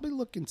should probably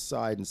look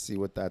inside and see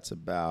what that's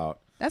about.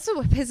 That's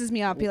what pisses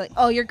me off. Be like,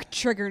 oh, you're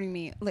triggering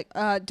me. Like,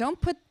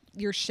 don't put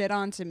your shit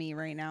onto me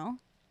right now.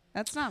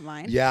 That's not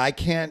mine. Yeah, I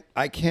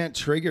can't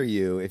trigger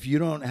you. If you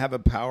don't have a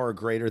power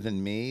greater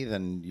than me,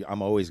 then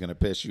I'm always going to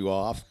piss you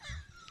off.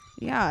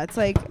 Yeah, it's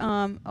like,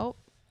 oh.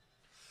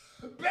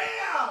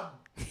 Bam!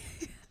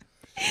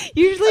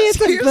 Usually it's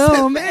Here's a the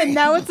boom, thing. and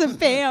now it's a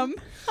bam.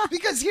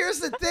 Because here's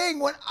the thing.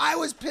 When I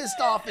was pissed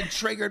off and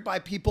triggered by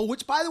people,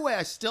 which, by the way,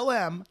 I still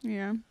am,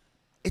 Yeah.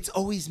 it's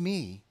always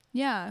me.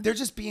 Yeah. They're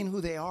just being who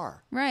they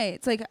are. Right.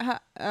 It's like,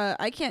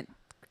 I can't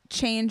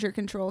change or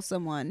control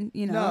someone,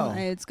 you know. No.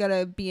 It's got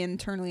to be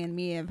internally in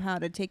me of how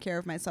to take care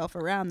of myself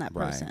around that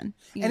person.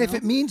 you And if know?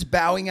 it means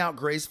bowing out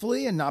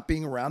gracefully and not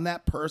being around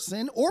that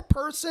person or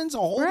persons a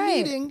whole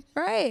right. meeting.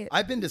 Right.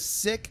 I've been to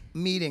sick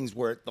meetings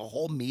where the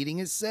whole meeting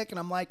is sick, and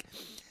I'm like,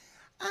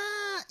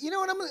 you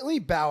know what? Let me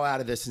bow out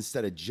of this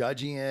instead of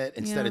judging it,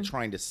 instead of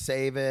trying to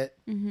save it.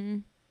 Mm-hmm.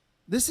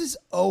 This is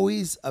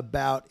always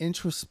about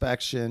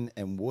introspection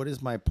and what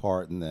is my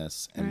part in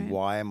this, and Right.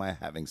 why am I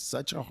having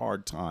such a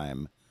hard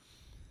time,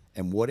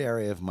 and what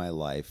area of my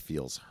life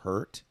feels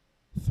hurt,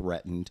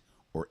 threatened,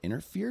 or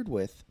interfered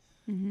with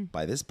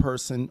by this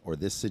person or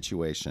this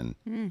situation.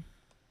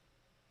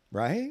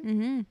 Right?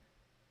 Mm-hmm.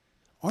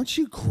 Aren't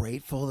you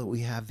grateful that we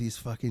have these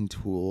fucking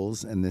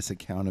tools and this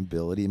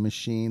accountability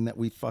machine that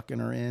we fucking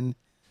are in?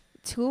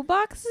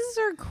 Toolboxes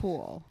are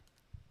cool.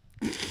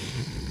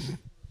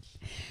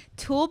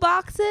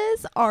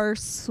 Toolboxes are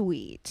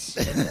sweet.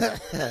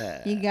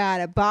 You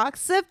got a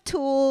box of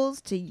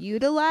tools to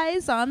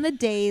utilize on the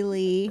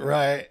daily.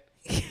 Right.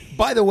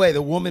 By the way,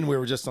 the woman we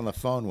were just on the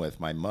phone with,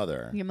 my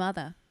mother. Your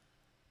mother.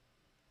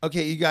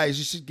 Okay, you guys,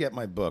 you should get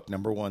my book,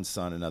 Number One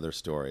Son and Other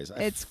Stories. I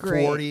have It's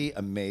great. 40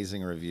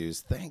 amazing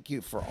reviews. Thank you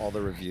for all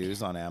the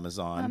reviews on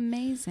Amazon.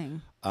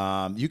 Amazing.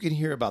 You can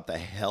hear about the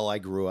hell I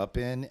grew up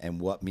in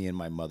and what me and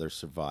my mother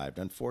survived.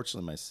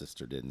 Unfortunately, my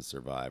sister didn't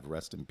survive.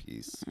 Rest in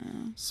peace,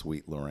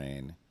 sweet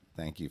Lorraine.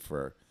 Thank you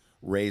for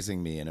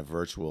raising me in a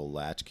virtual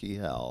latchkey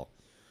hell.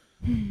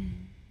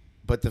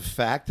 But the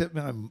fact that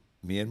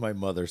me and my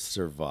mother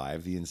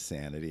survived the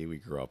insanity we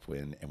grew up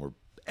in,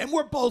 and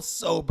we're both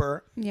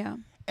sober, Yeah.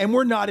 and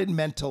we're not in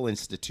mental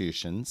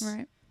institutions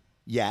Right.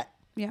 yet,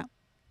 Yeah.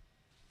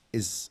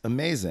 is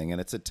amazing. And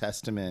it's a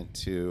testament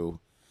to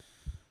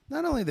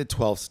not only the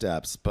 12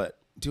 steps, but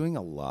doing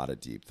a lot of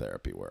deep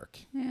therapy work.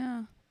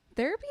 Yeah.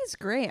 Therapy is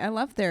great. I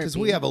love therapy. Because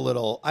we have a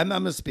little, I'm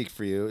going to speak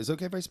for you. Is it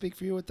okay if I speak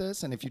for you with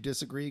this? And if you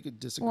disagree, you could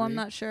disagree. Well, I'm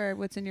not sure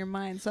what's in your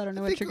mind, so I don't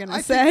know what you're going to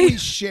I say. think we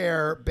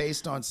share,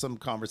 based on some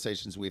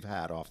conversations we've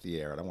had off the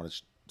air, and I want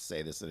to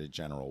say this in a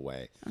general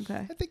way.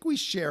 Okay. I think we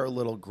share a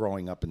little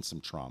growing up in some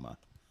trauma.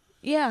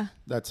 Yeah.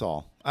 That's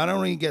all. I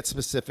don't even get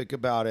specific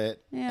about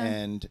it. Yeah.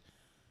 And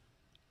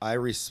I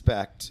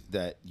respect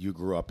that you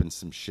grew up in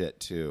some shit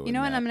too. You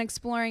know what? that I'm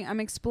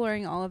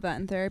exploring all of that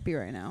in therapy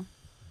right now.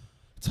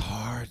 It's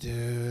hard,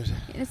 dude.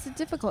 It's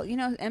difficult. You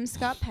know, M.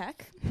 Scott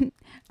Peck.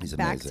 He's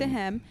Back to amazing.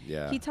 him.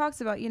 Yeah. He talks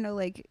about,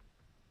 like,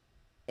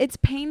 it's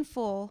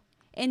painful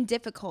and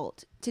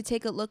difficult to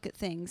take a look at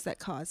things that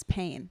cause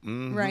pain,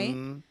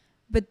 right?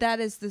 But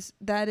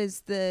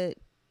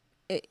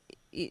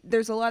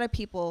there's a lot of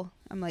people.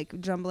 I'm like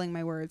jumbling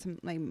my words.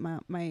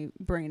 My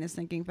brain is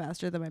thinking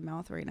faster than my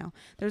mouth right now.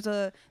 There's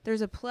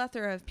a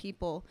plethora of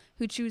people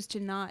who choose to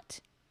not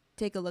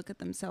take a look at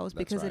themselves That's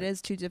because right. it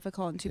is too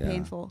difficult and too Yeah.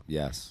 painful.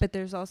 Yes. But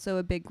there's also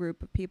a big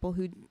group of people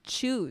who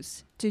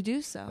choose to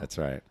do so. That's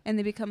right. And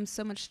they become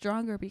so much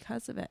stronger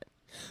because of it.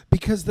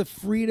 Because the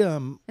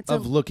freedom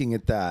of looking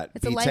at that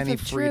It's a beats life any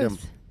of freedom.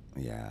 truth.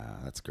 Yeah,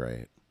 that's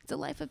great. It's a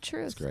life of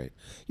truth. That's great.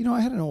 You know,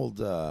 I had an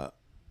old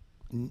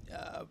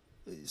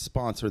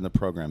sponsor in the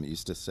program that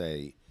used to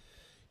say,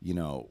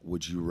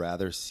 would you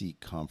rather seek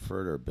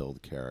comfort or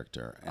build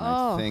character? And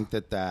I think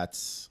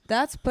that's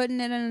putting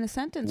it in a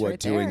sentence what right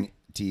doing there.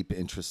 deep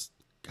interest.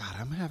 God,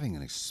 I'm having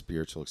a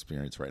spiritual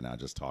experience right now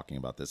just talking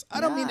about this. I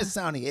don't mean to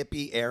sound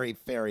hippie, airy,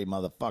 fairy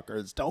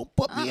motherfuckers. Don't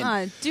put me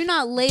in. Do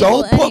not label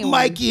Don't put anyone.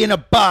 Mikey in a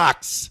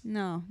box.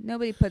 No,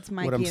 nobody puts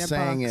Mikey What I'm in a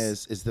saying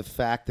box. is the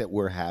fact that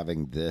we're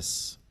having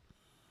this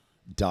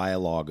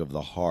dialogue of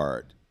the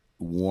heart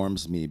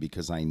warms me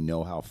because I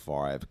know how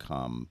far I've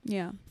come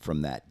Yeah.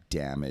 from that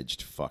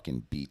damaged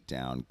fucking beat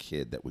down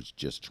kid that was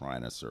just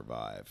trying to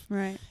survive.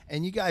 Right.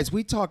 And you guys,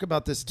 we talk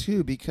about this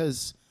too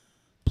because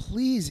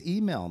please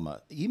email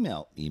us.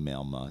 Email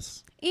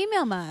us.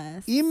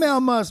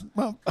 Email us.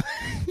 Well,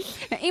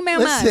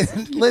 Email us.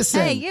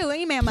 Listen. Hey, you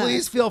email us.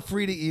 Please feel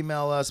free to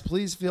email us.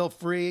 Please feel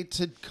free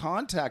to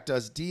contact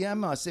us,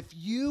 DM us. If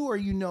you or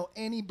you know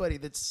anybody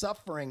that's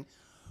suffering,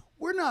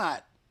 we're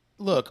not.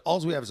 Look, all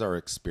we have is our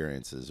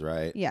experiences,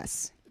 right?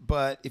 Yes.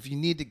 But if you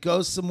need to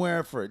go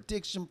somewhere for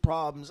addiction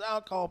problems,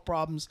 alcohol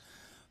problems,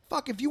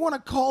 fuck, if you want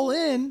to call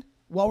in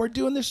while we're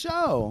doing the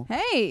show.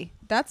 Hey,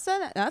 that's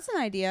an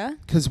idea.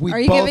 Because we Are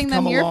you both giving them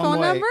come a your long phone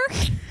way.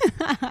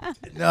 number?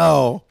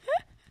 No.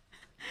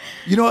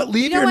 You know what?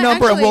 Leave You know your what?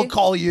 number and we'll Actually,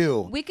 call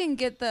you. We can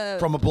get the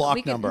From a block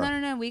we can, number.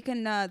 No. We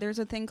can. There's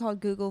a thing called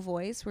Google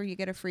Voice where you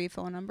get a free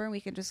phone number, and we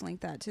can just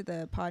link that to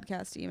the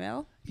podcast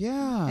email,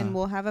 Yeah. and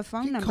we'll have a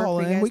phone You can number call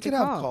for you in. guys We to could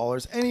call. have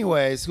callers.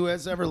 Anyways, who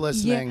is ever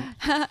listening?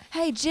 Yeah.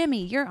 Hey,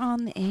 Jimmy, you're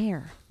on the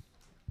air.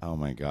 Oh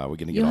my God, we're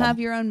gonna get You all. have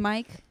your own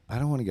mic. I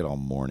don't want to get all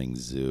morning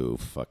zoo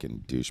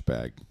fucking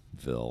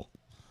douchebagville.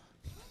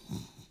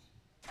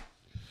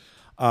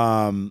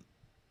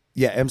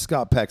 Yeah, M.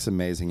 Scott Peck's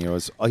amazing. He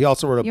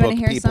also wrote a You wanna book,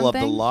 hear People of the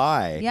something?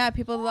 Lie. Yeah,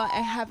 people. I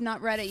have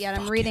not read it yet.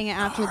 I'm reading it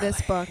after this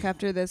book,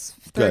 after this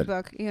Good. third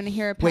book. You want to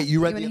hear? Wait,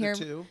 you read the wanna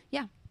other two?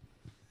 Yeah.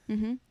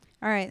 Mm-hmm.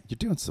 All right. You're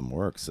doing some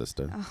work,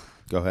 sister.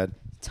 Go ahead.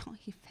 Don't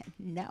even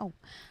know.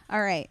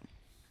 All right.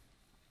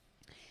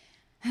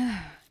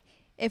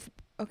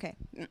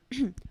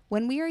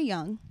 When we are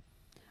young,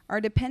 our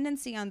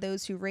dependency on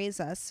those who raise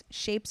us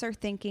shapes our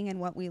thinking and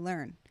what we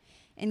learn.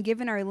 And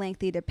given our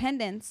lengthy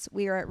dependence,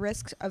 we are at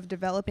risk of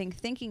developing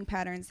thinking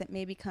patterns that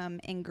may become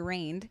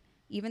ingrained,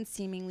 even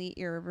seemingly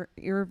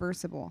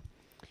irreversible.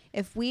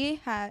 If we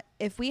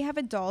have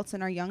adults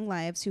in our young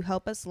lives who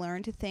help us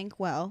learn to think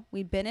well,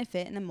 we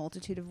benefit in a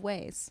multitude of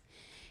ways.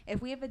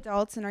 If we have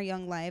adults in our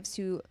young lives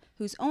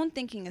whose own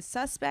thinking is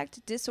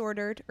suspect,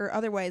 disordered, or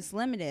otherwise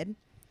limited,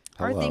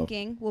 our Hello.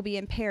 thinking will be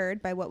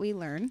impaired by what we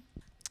learn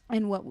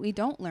and what we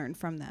don't learn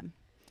from them.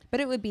 But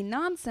it would be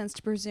nonsense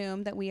to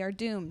presume that we are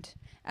doomed.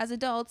 As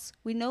adults,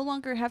 we no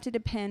longer have to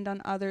depend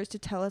on others to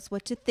tell us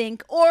what to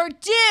think or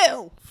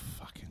do.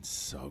 Fucking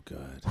so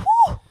good.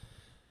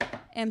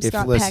 M.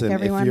 Scott Peck,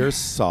 everyone. If you're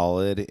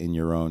solid in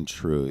your own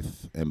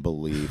truth and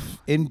belief,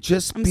 in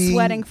just I'm being,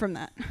 sweating from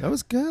that. That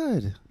was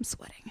good. I'm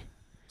sweating.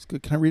 It's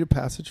good. Can I read a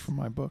passage from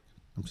my book?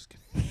 I'm just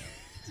kidding.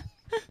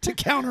 To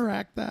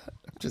counteract that,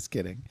 I'm just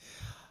kidding.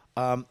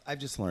 I've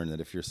just learned that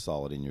if you're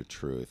solid in your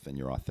truth and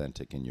you're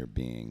authentic in your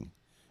being,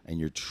 and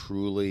you're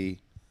truly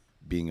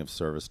being of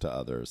service to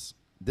others,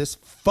 this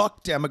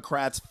fuck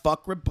Democrats,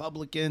 fuck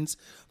Republicans,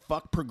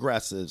 fuck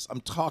progressives.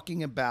 I'm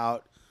talking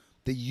about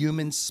the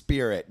human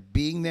spirit,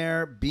 being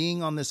there,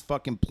 being on this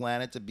fucking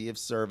planet to be of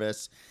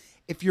service.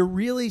 If you're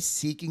really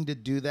seeking to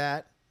do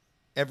that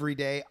every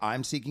day,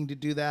 I'm seeking to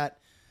do that,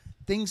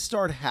 things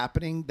start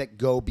happening that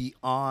go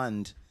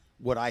beyond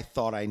what I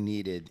thought I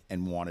needed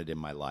and wanted in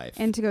my life.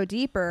 And to go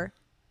deeper,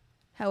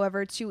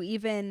 however, to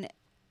even,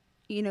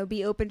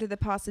 be open to the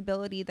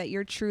possibility that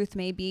your truth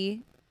may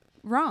be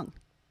wrong.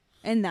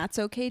 And that's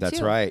okay too.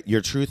 That's right.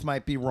 Your truth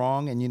might be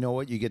wrong, and you know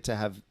what? You get to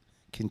have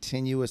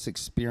continuous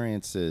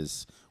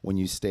experiences when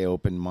you stay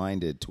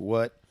open-minded to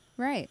what.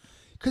 Right.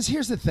 Because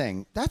here's the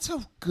thing. That's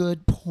a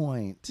good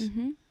point.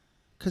 Mm-hmm.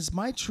 Because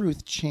my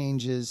truth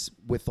changes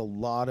with a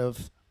lot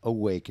of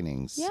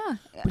awakenings. Yeah.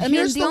 But I mean,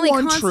 here's the only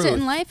constant truth.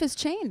 in life is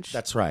change.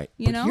 That's right.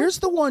 You But know? here's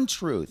the one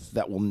truth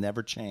that will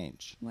never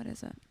change. What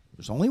is it?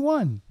 There's only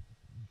one.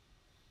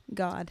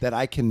 God. That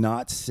I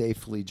cannot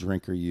safely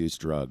drink or use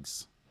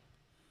drugs.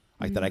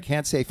 Like that I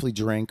can't safely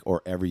drink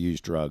or ever use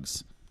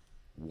drugs.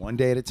 One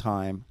day at a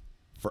time,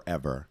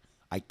 forever.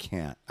 I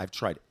can't. I've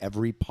tried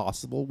every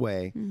possible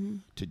way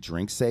to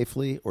drink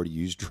safely or to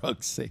use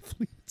drugs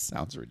safely. It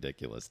sounds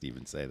ridiculous to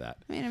even say that.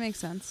 I mean, it makes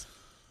sense.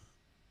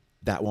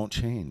 That won't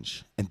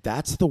change. And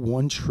that's the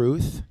one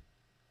truth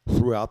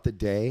throughout the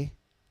day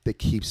that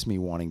keeps me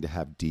wanting to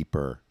have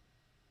deeper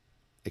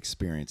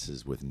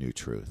experiences with new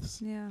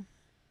truths. Yeah.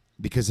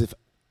 Because if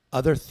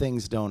other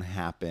things don't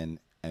happen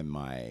and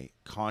my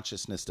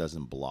consciousness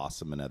doesn't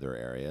blossom in other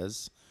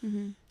areas,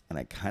 and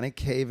I kind of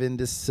cave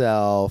into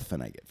self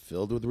and I get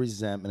filled with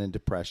resentment and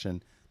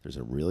depression, there's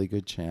a really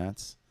good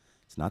chance.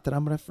 It's not that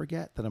I'm going to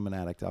forget that I'm an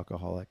addict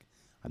alcoholic.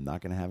 I'm not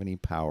going to have any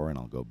power and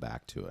I'll go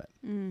back to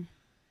it.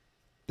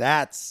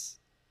 That's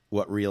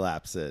what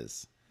relapse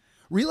is.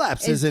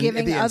 Relapse Is isn't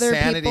giving the other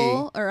insanity.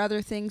 people or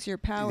other things your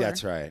power.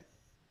 That's right.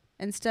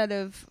 Instead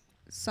of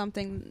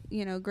something,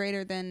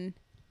 greater than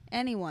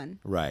anyone.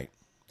 Right.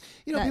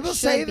 That people should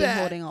say be that.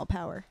 holding all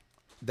power.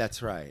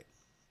 That's right.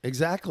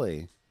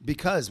 Exactly.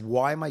 Because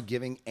why am I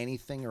giving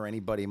anything or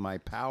anybody my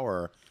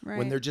power when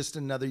Right. they're just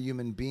another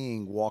human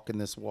being walking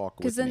this walk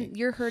with Because then me?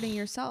 you're hurting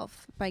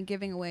yourself by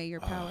giving away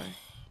your power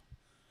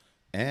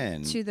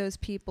And to those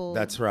people,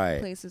 That's right.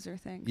 places, or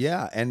things.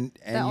 yeah, and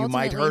That you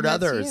might ultimately hurt hurts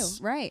others.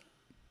 you. Right.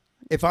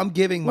 If I'm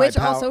giving my Which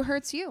power, also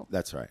hurts you.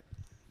 that's right.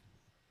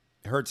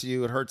 It hurts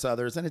you, it hurts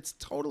others, and it's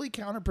totally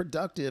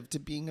counterproductive to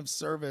being of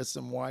service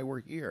and why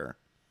we're here.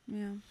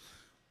 Yeah.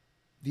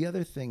 The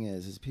other thing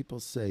is people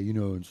say,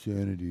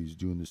 insanity is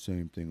doing the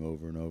same thing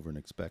over and over and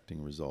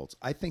expecting results.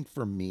 I think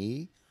for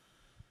me,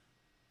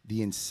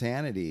 the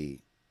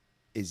insanity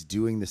is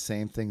doing the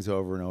same things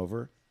over and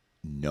over,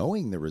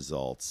 knowing the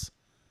results,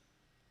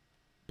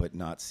 but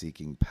not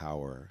seeking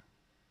power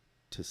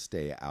to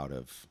stay out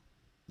of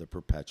the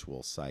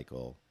perpetual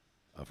cycle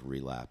of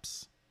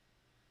relapse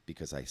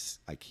because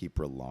I keep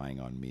relying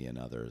on me and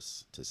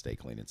others to stay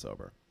clean and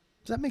sober.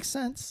 Does that make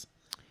sense?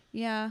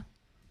 Yeah.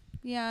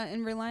 Yeah,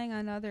 and relying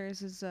on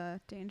others is a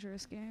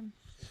dangerous game.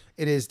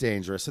 It is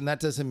dangerous. And that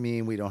doesn't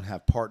mean we don't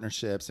have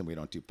partnerships and we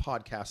don't do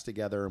podcasts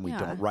together and we Yeah.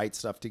 don't write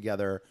stuff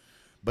together.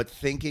 But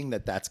thinking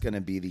that that's going to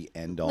be the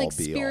end all Like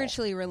be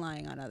spiritually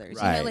relying on others.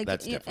 Right, Like,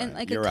 that's different. And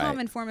like You're a right.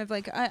 common form of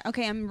like,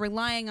 okay, I'm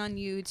relying on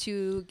you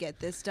to get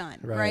this done.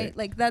 Right.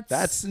 Like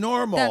That's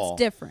normal. That's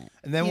different.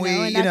 And then and we,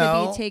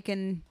 that could be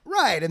taken.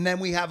 Right. And then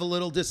we have a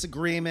little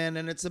disagreement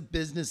and it's a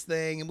business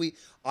thing and we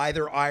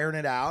either iron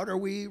it out or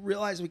we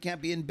realize we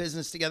can't be in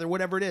business together,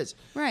 whatever it is.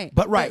 Right.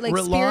 But right, like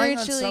relying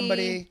on spiritually-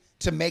 somebody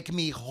to make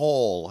me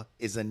whole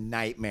is a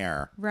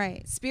nightmare.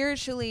 Right.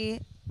 Spiritually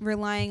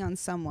relying on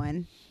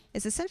someone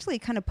is essentially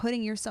kind of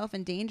putting yourself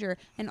in danger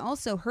and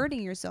also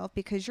hurting yourself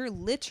because you're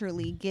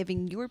literally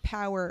giving your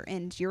power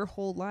and your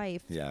whole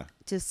life Yeah.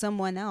 to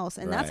someone else.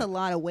 And that's a Right.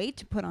 lot of weight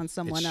to put on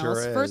someone sure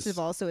else, first is. of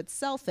all. So it's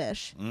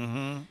selfish.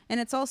 Mm-hmm. And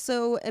it's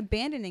also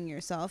abandoning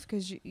yourself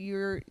because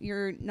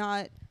you're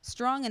not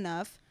strong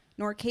enough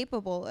nor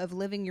capable of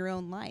living your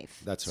own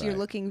life. That's so you're right.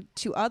 looking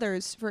to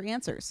others for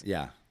answers.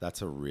 Yeah.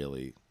 That's a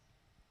really,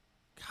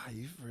 God,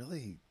 you've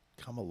really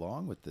come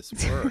along with this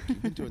work.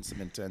 You've been doing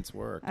some intense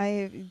work.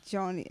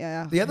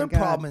 The other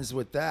problem is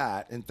with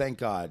that, and thank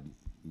God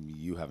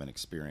you haven't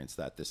experienced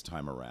that this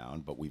time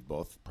around, but we've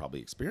both probably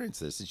experienced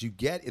this, is you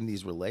get in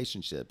these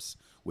relationships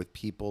with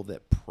people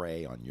that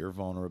prey on your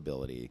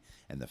vulnerability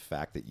and the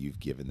fact that you've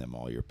given them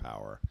all your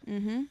power.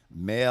 Mm-hmm.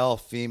 Male,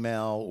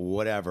 female,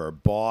 whatever,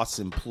 boss,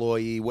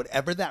 employee,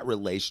 whatever that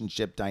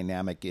relationship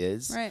dynamic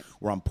is, Right.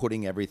 where I'm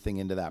putting everything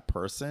into that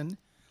person.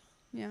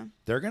 Yeah.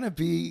 they're going to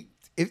be,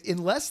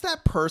 unless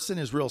that person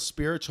is real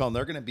spiritual and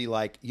they're going to be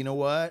like, you know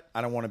what?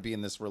 I don't want to be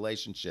in this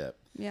relationship.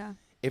 Yeah.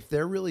 If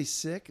they're really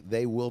sick,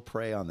 they will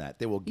prey on that.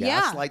 They will Yeah.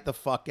 gaslight the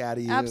fuck out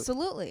of you.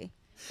 Absolutely.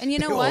 And you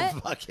They know will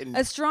what? fucking-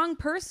 A strong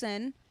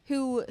person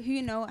who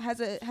you know has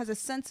a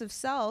sense of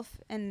self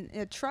and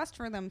a trust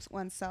for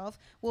oneself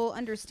will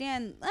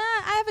understand.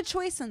 I have a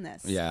choice in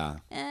this. Yeah.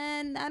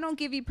 And I don't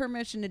give you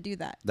permission to do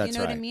that. That's you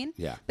know what I right. mean?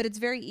 Yeah. But it's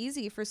very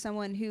easy for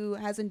someone who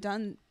hasn't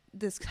done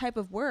this type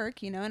of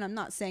work, you know, and I'm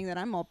not saying that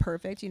I'm all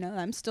perfect, you know,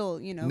 I'm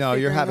still, you know, No,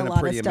 you're figuring having a a lot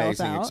pretty of stuff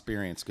amazing out.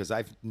 experience because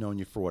I've known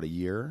you for, what, a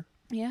year?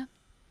 Yeah.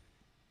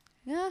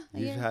 Yeah.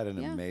 You've had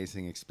an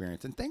amazing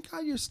experience. And thank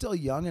God you're still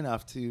young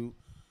enough to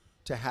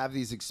have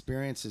these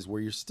experiences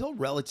where you're still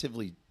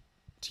relatively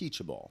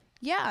teachable.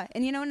 Yeah,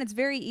 and you know, and it's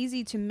very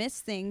easy to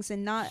miss things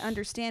and not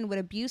understand what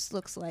abuse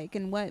looks like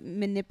and what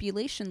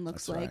manipulation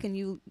looks That's like, right. and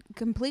you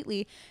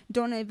completely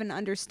don't even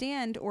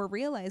understand or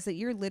realize that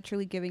you're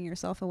literally giving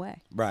yourself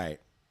away. Right.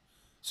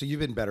 So you've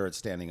been better at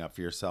standing up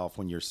for yourself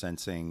when you're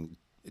sensing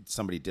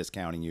somebody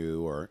discounting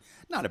you, or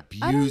not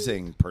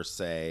abusing per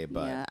se,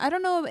 but Yeah, I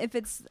don't know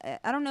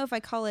if I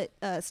call it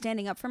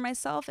standing up for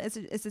myself. It's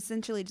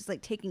essentially just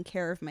like taking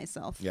care of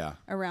myself. Yeah.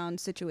 Around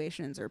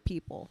situations or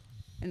people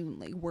and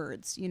like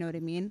words. You know what I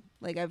mean?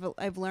 Like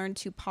I've learned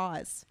to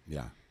pause.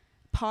 yeah.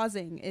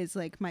 Pausing is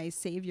like my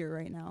savior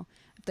right now.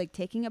 Like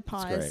taking a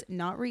pause, great.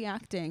 not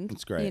reacting.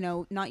 That's great. You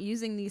know, not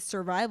using these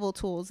survival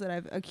tools that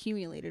I've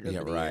accumulated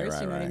over the years.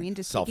 You know what I mean?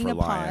 Just taking a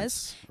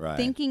Self-reliance. pause, Right.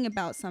 thinking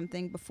about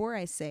something before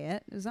I say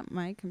it. Is that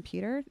my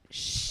computer?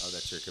 Shh. Oh,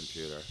 that's your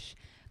computer.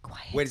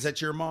 Quiet. Wait, is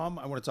that your mom?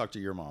 I want to talk to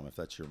your mom if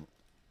that's your.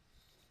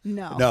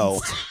 No.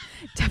 No.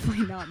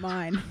 Definitely not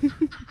mine.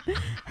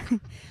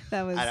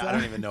 That was. I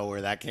don't even know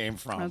where that came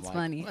from. That's Like,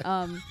 funny.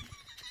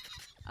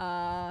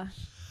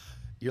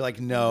 You're like,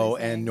 no, What was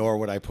I saying? and nor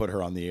would I put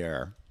her on the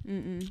air.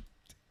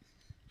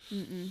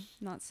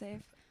 Not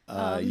safe.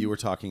 You were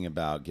talking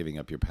about giving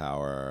up your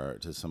power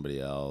to somebody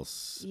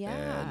else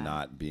Yeah. and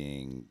not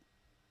being.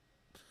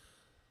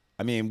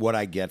 I mean, what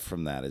I get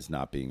from that is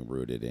not being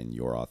rooted in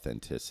your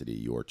authenticity,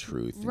 your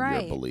truth, and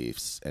Right. your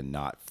beliefs, and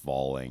not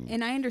falling.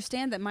 And I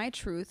understand that my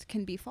truth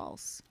can be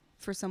false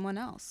for someone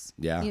else.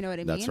 Yeah, You know what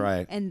I mean? that's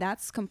right. And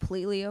that's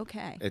completely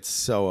okay. It's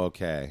so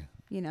okay.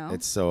 You know?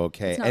 It's so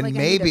okay. It's not And like I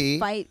need to maybe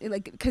fight,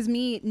 like, because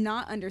me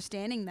not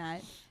understanding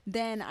that,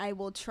 then I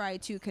will try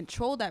to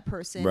control that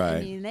person Right.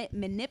 and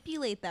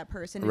manipulate that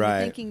person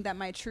Right. into thinking that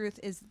my truth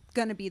is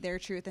gonna be their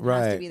truth and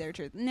has Right. to be their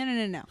truth.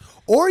 No.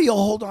 Or you'll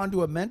hold on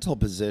to a mental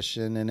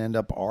position and end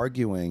up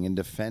arguing and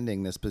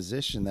defending this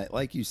position that,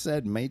 like you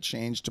said, may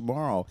change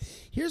tomorrow.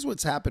 Here's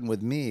what's happened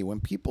with me.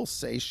 When people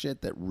say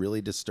shit that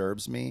really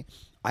disturbs me,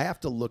 I have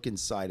to look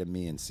inside of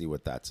me and see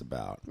what that's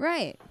about.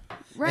 Right.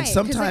 'Cause it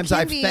sometimes can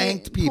I've be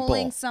thanked people.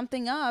 pulling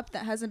something up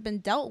that hasn't been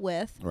dealt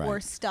with or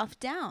Right. stuffed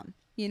down.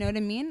 You know what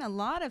I mean? A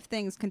lot of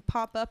things can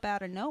pop up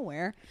out of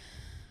nowhere.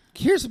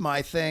 Here's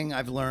my thing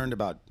I've learned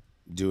about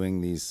doing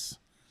these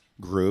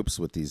groups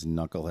with these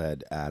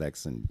knucklehead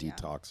addicts and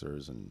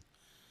detoxers, and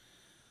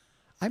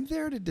I'm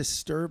there to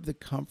disturb the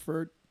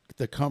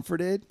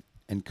comforted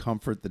and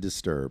comfort the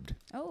disturbed.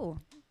 Oh,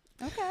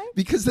 okay.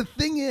 Because the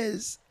thing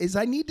is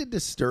I need to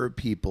disturb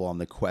people on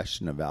the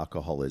question of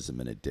alcoholism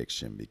and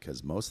addiction,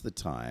 because most of the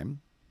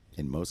time,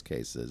 in most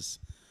cases,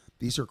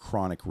 these are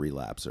chronic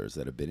relapsers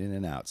that have been in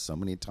and out so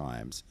many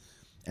times,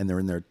 and they're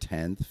in their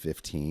 10th,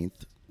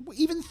 15th,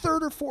 even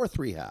 3rd or 4th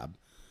rehab,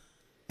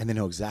 and they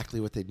know exactly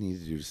what they need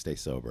to do to stay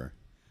sober.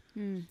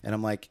 And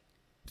I'm like,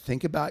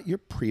 think about your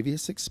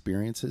previous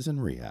experiences in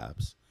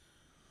rehabs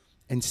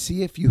and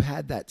see if you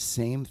had that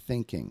same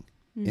thinking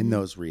in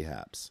those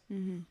rehabs.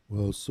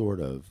 Well, sort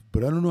of,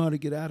 but I don't know how to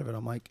get out of it.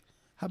 I'm like,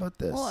 how about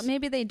this? Well,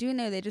 maybe they do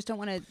know. They just don't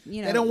want to,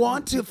 you know. They don't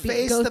want to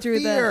face go the through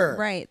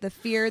fear. the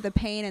fear, the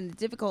pain, and the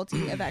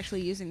difficulty of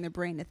actually using their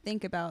brain to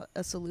think about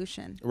a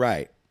solution.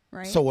 Right.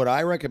 Right. So what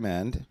I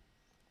recommend,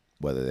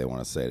 whether they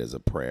want to say it as a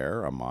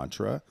prayer, a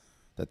mantra,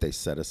 that they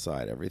set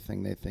aside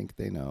everything they think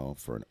they know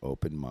for an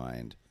open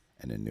mind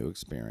and a new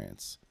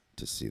experience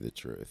to see the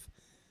truth.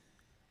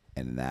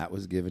 And that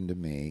was given to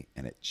me,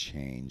 and it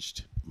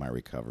changed my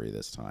recovery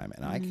this time.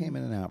 And I came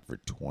in and out for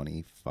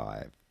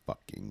 25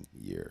 fucking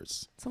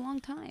years. It's a long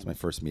time. It's my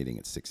first meeting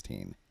at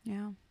 16.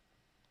 Yeah.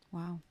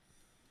 Wow.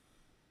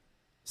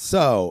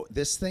 So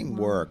this thing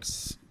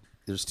works.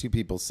 There's 2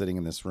 people sitting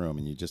in this room,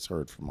 and you just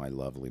heard from my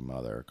lovely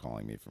mother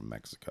calling me from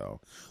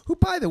Mexico, who,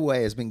 by the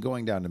way, has been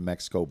going down to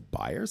Mexico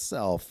by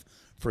herself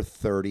for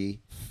 30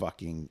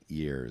 fucking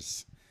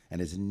years and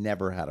has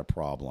never had a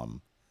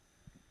problem.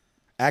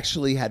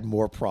 Actually had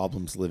more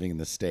problems living in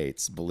the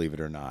States, believe it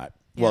or not.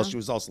 Well, Yeah. she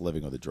was also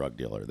living with a drug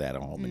dealer. They had a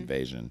home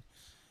invasion.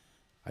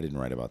 I didn't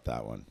write about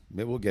that one.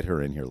 Maybe we'll get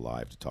her in here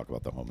live to talk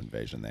about the home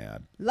invasion they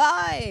had.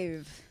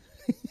 Live.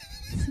 I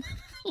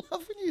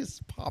love when you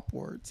use pop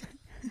words.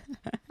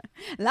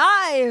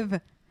 Live. Oh,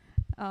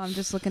 I'm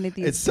just looking at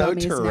these. It's so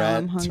gummies now.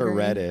 I'm hungry.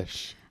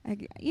 Tourette-ish.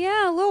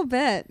 Yeah, a little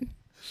bit.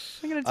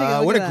 I'm gonna take a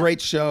look What at a that.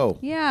 great show.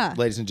 Yeah.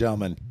 Ladies and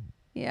gentlemen.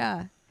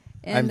 Yeah.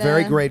 I'm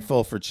very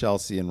grateful for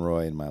Chelsea and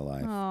Roy in my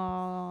life.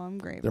 Oh, I'm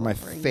grateful. They're my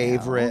for you.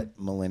 favorite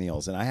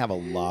millennials, and I have a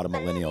lot of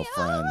millennial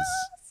friends.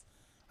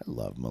 I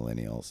love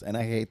millennials, and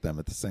I hate them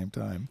at the same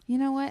time. You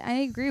know what? I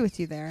agree with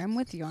you there. I'm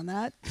with you on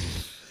that.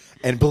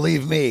 And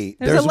believe me,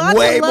 There's there's a lot to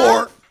way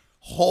love. more.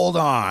 Hold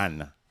on.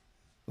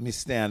 Let me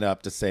stand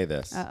up to say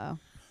this. Uh-oh.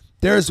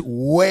 There's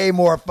way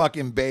more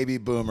fucking baby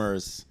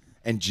boomers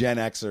and Gen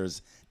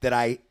Xers that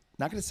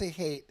not going to say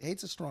hate.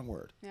 Hate's a strong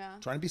word. Yeah.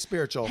 Trying to be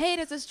spiritual. Hate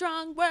is a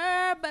strong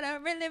word, but I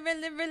really,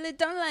 really, really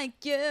don't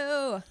like you.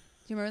 Do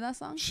you remember that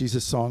song? She's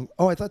a song.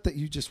 Oh, I thought that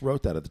you just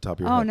wrote that at the top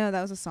of your Oh, head. no,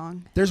 that was a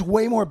song. There's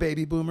way more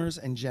baby boomers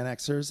and Gen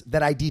Xers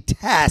that I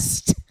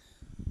detest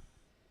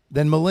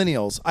than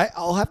millennials.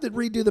 I'll have to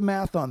redo the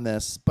math on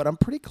this, but I'm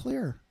pretty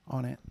clear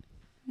on it.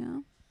 Yeah.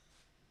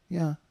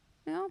 Yeah.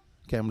 Yeah.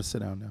 Okay, I'm going to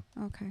sit down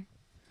now. Okay.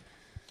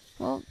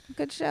 Well,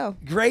 good show.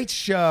 Great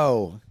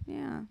show,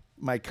 Yeah.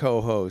 my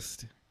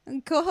co-host.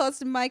 And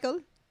co-host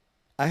Michael.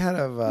 I had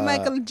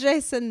Michael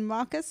Jason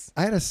Marcus.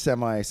 I had a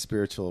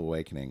semi-spiritual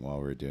awakening while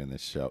we were doing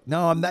this show.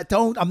 No, I'm not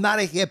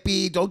a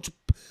hippie. Don't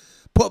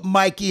put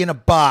Mikey in a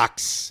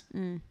box.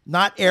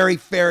 Not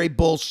airy-fairy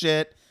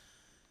bullshit.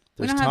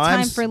 We There's don't have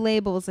time for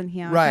labels in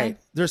here. Right. Okay?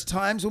 There's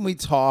times when we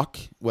talk,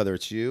 whether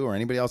it's you or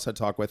anybody else I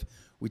talk with,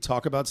 we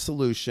talk about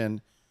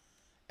solution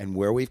and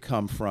where we've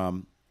come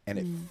from, and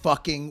it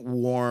fucking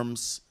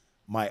warms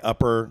my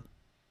upper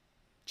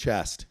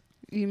chest.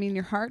 You mean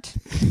your heart?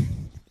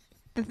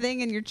 The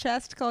thing in your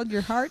chest called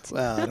your heart?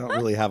 Well, I don't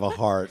really have a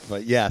heart,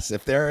 but yes,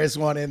 if there is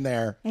one in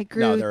there, It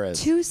grew no, there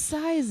is. 2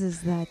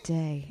 sizes that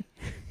day.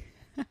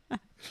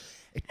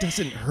 It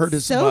doesn't hurt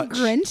as So much.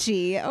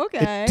 grinchy.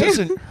 Okay. It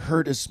doesn't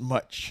hurt as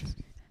much.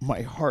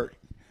 My heart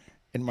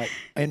and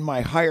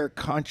my higher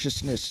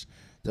consciousness,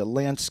 the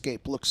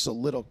landscape looks a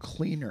little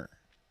cleaner.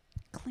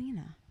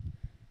 Cleaner.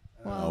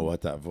 I don't know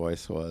what that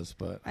voice was,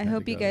 but I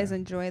hope you guys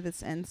enjoy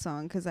this end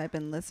song because I've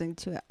been listening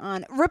to it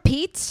on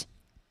repeat.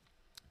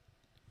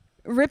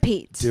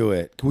 Repeat. Do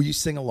it. Will you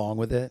sing along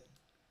with it?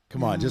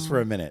 Come on, just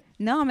for a minute.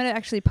 No, I'm going to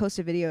actually post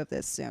a video of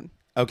this soon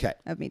Okay.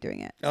 of me doing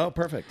it. Oh,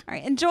 perfect. All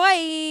right.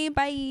 Enjoy.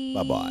 Bye.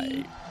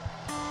 Bye-bye.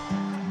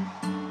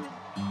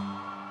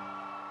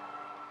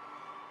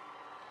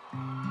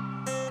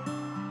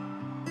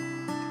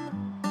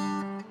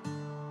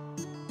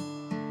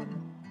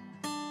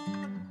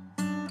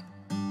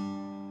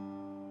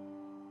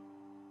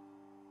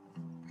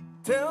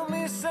 Tell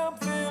me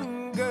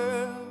something,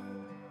 girl.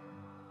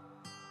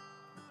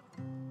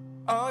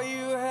 Are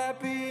you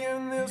happy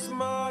in this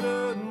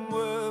modern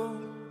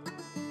world?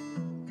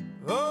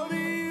 Or do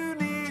you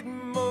need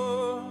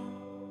more?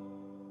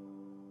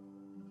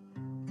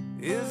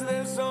 Is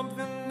there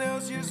something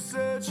else you're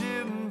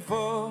searching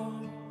for?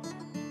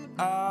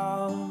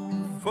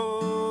 I'm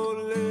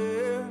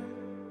falling.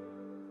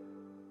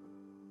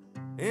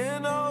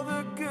 In all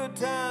the good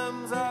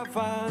times I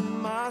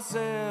find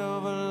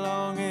myself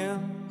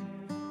longing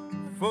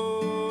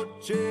for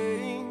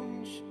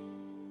change,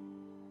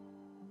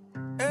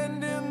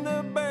 and in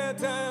the bad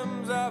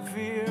times I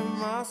fear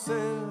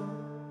myself.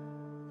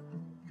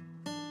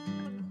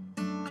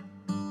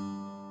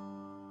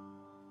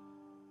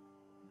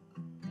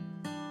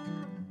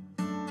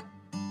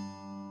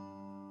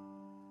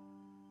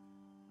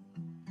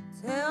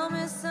 Tell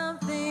me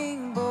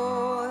something,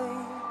 boy.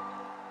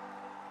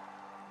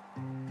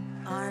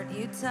 Aren't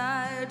you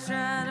tired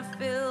trying to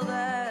fill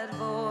that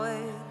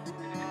void?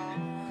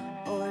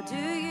 Or do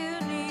you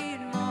need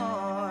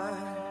more?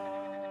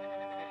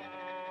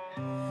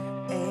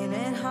 Ain't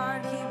it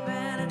hard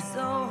keeping it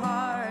so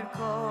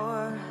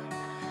hardcore?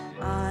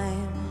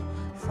 I'm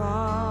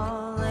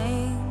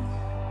falling.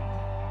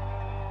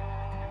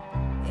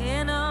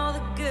 In all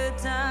the good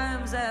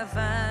times I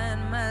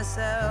find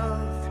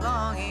myself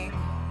longing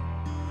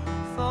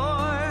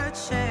for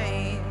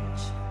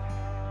change,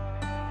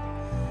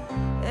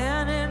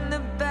 and in the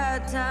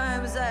bad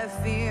times I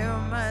fear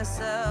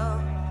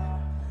myself.